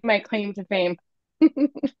is like my claim to fame.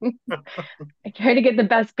 I try to get the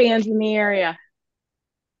best bands in the area.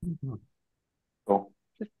 Cool.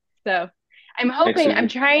 So I'm Thanks, hoping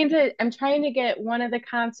Susan. I'm trying to get one of the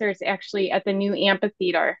concerts actually at the new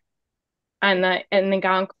amphitheater in the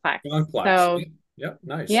Gongplex. So Yep,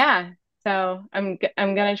 nice. yeah. So I'm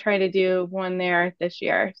gonna try to do one there this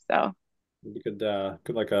year. So We could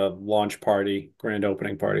like a launch party, grand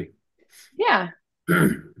opening party. yeah.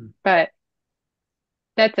 But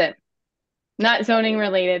that's it. Not zoning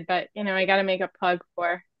related, but you know, I gotta make a plug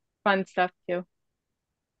for fun stuff too.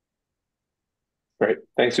 Great.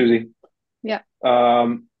 Thanks, Susie. Yeah.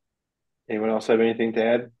 Anyone else have anything to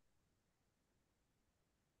add?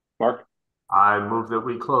 Mark? I move that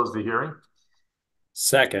we close the hearing.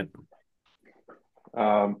 Second.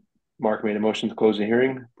 Mark made a motion to close the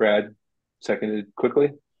hearing. Brad seconded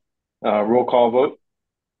quickly. Roll call vote.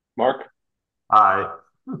 Mark? Aye.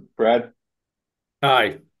 Brad?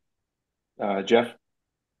 Aye. Jeff?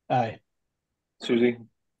 Aye. Susie?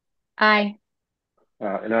 Aye.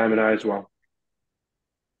 And I'm an aye as well.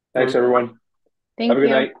 Thanks, everyone. Thank Have a good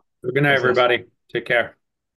you. night. Good night, everybody. Take care.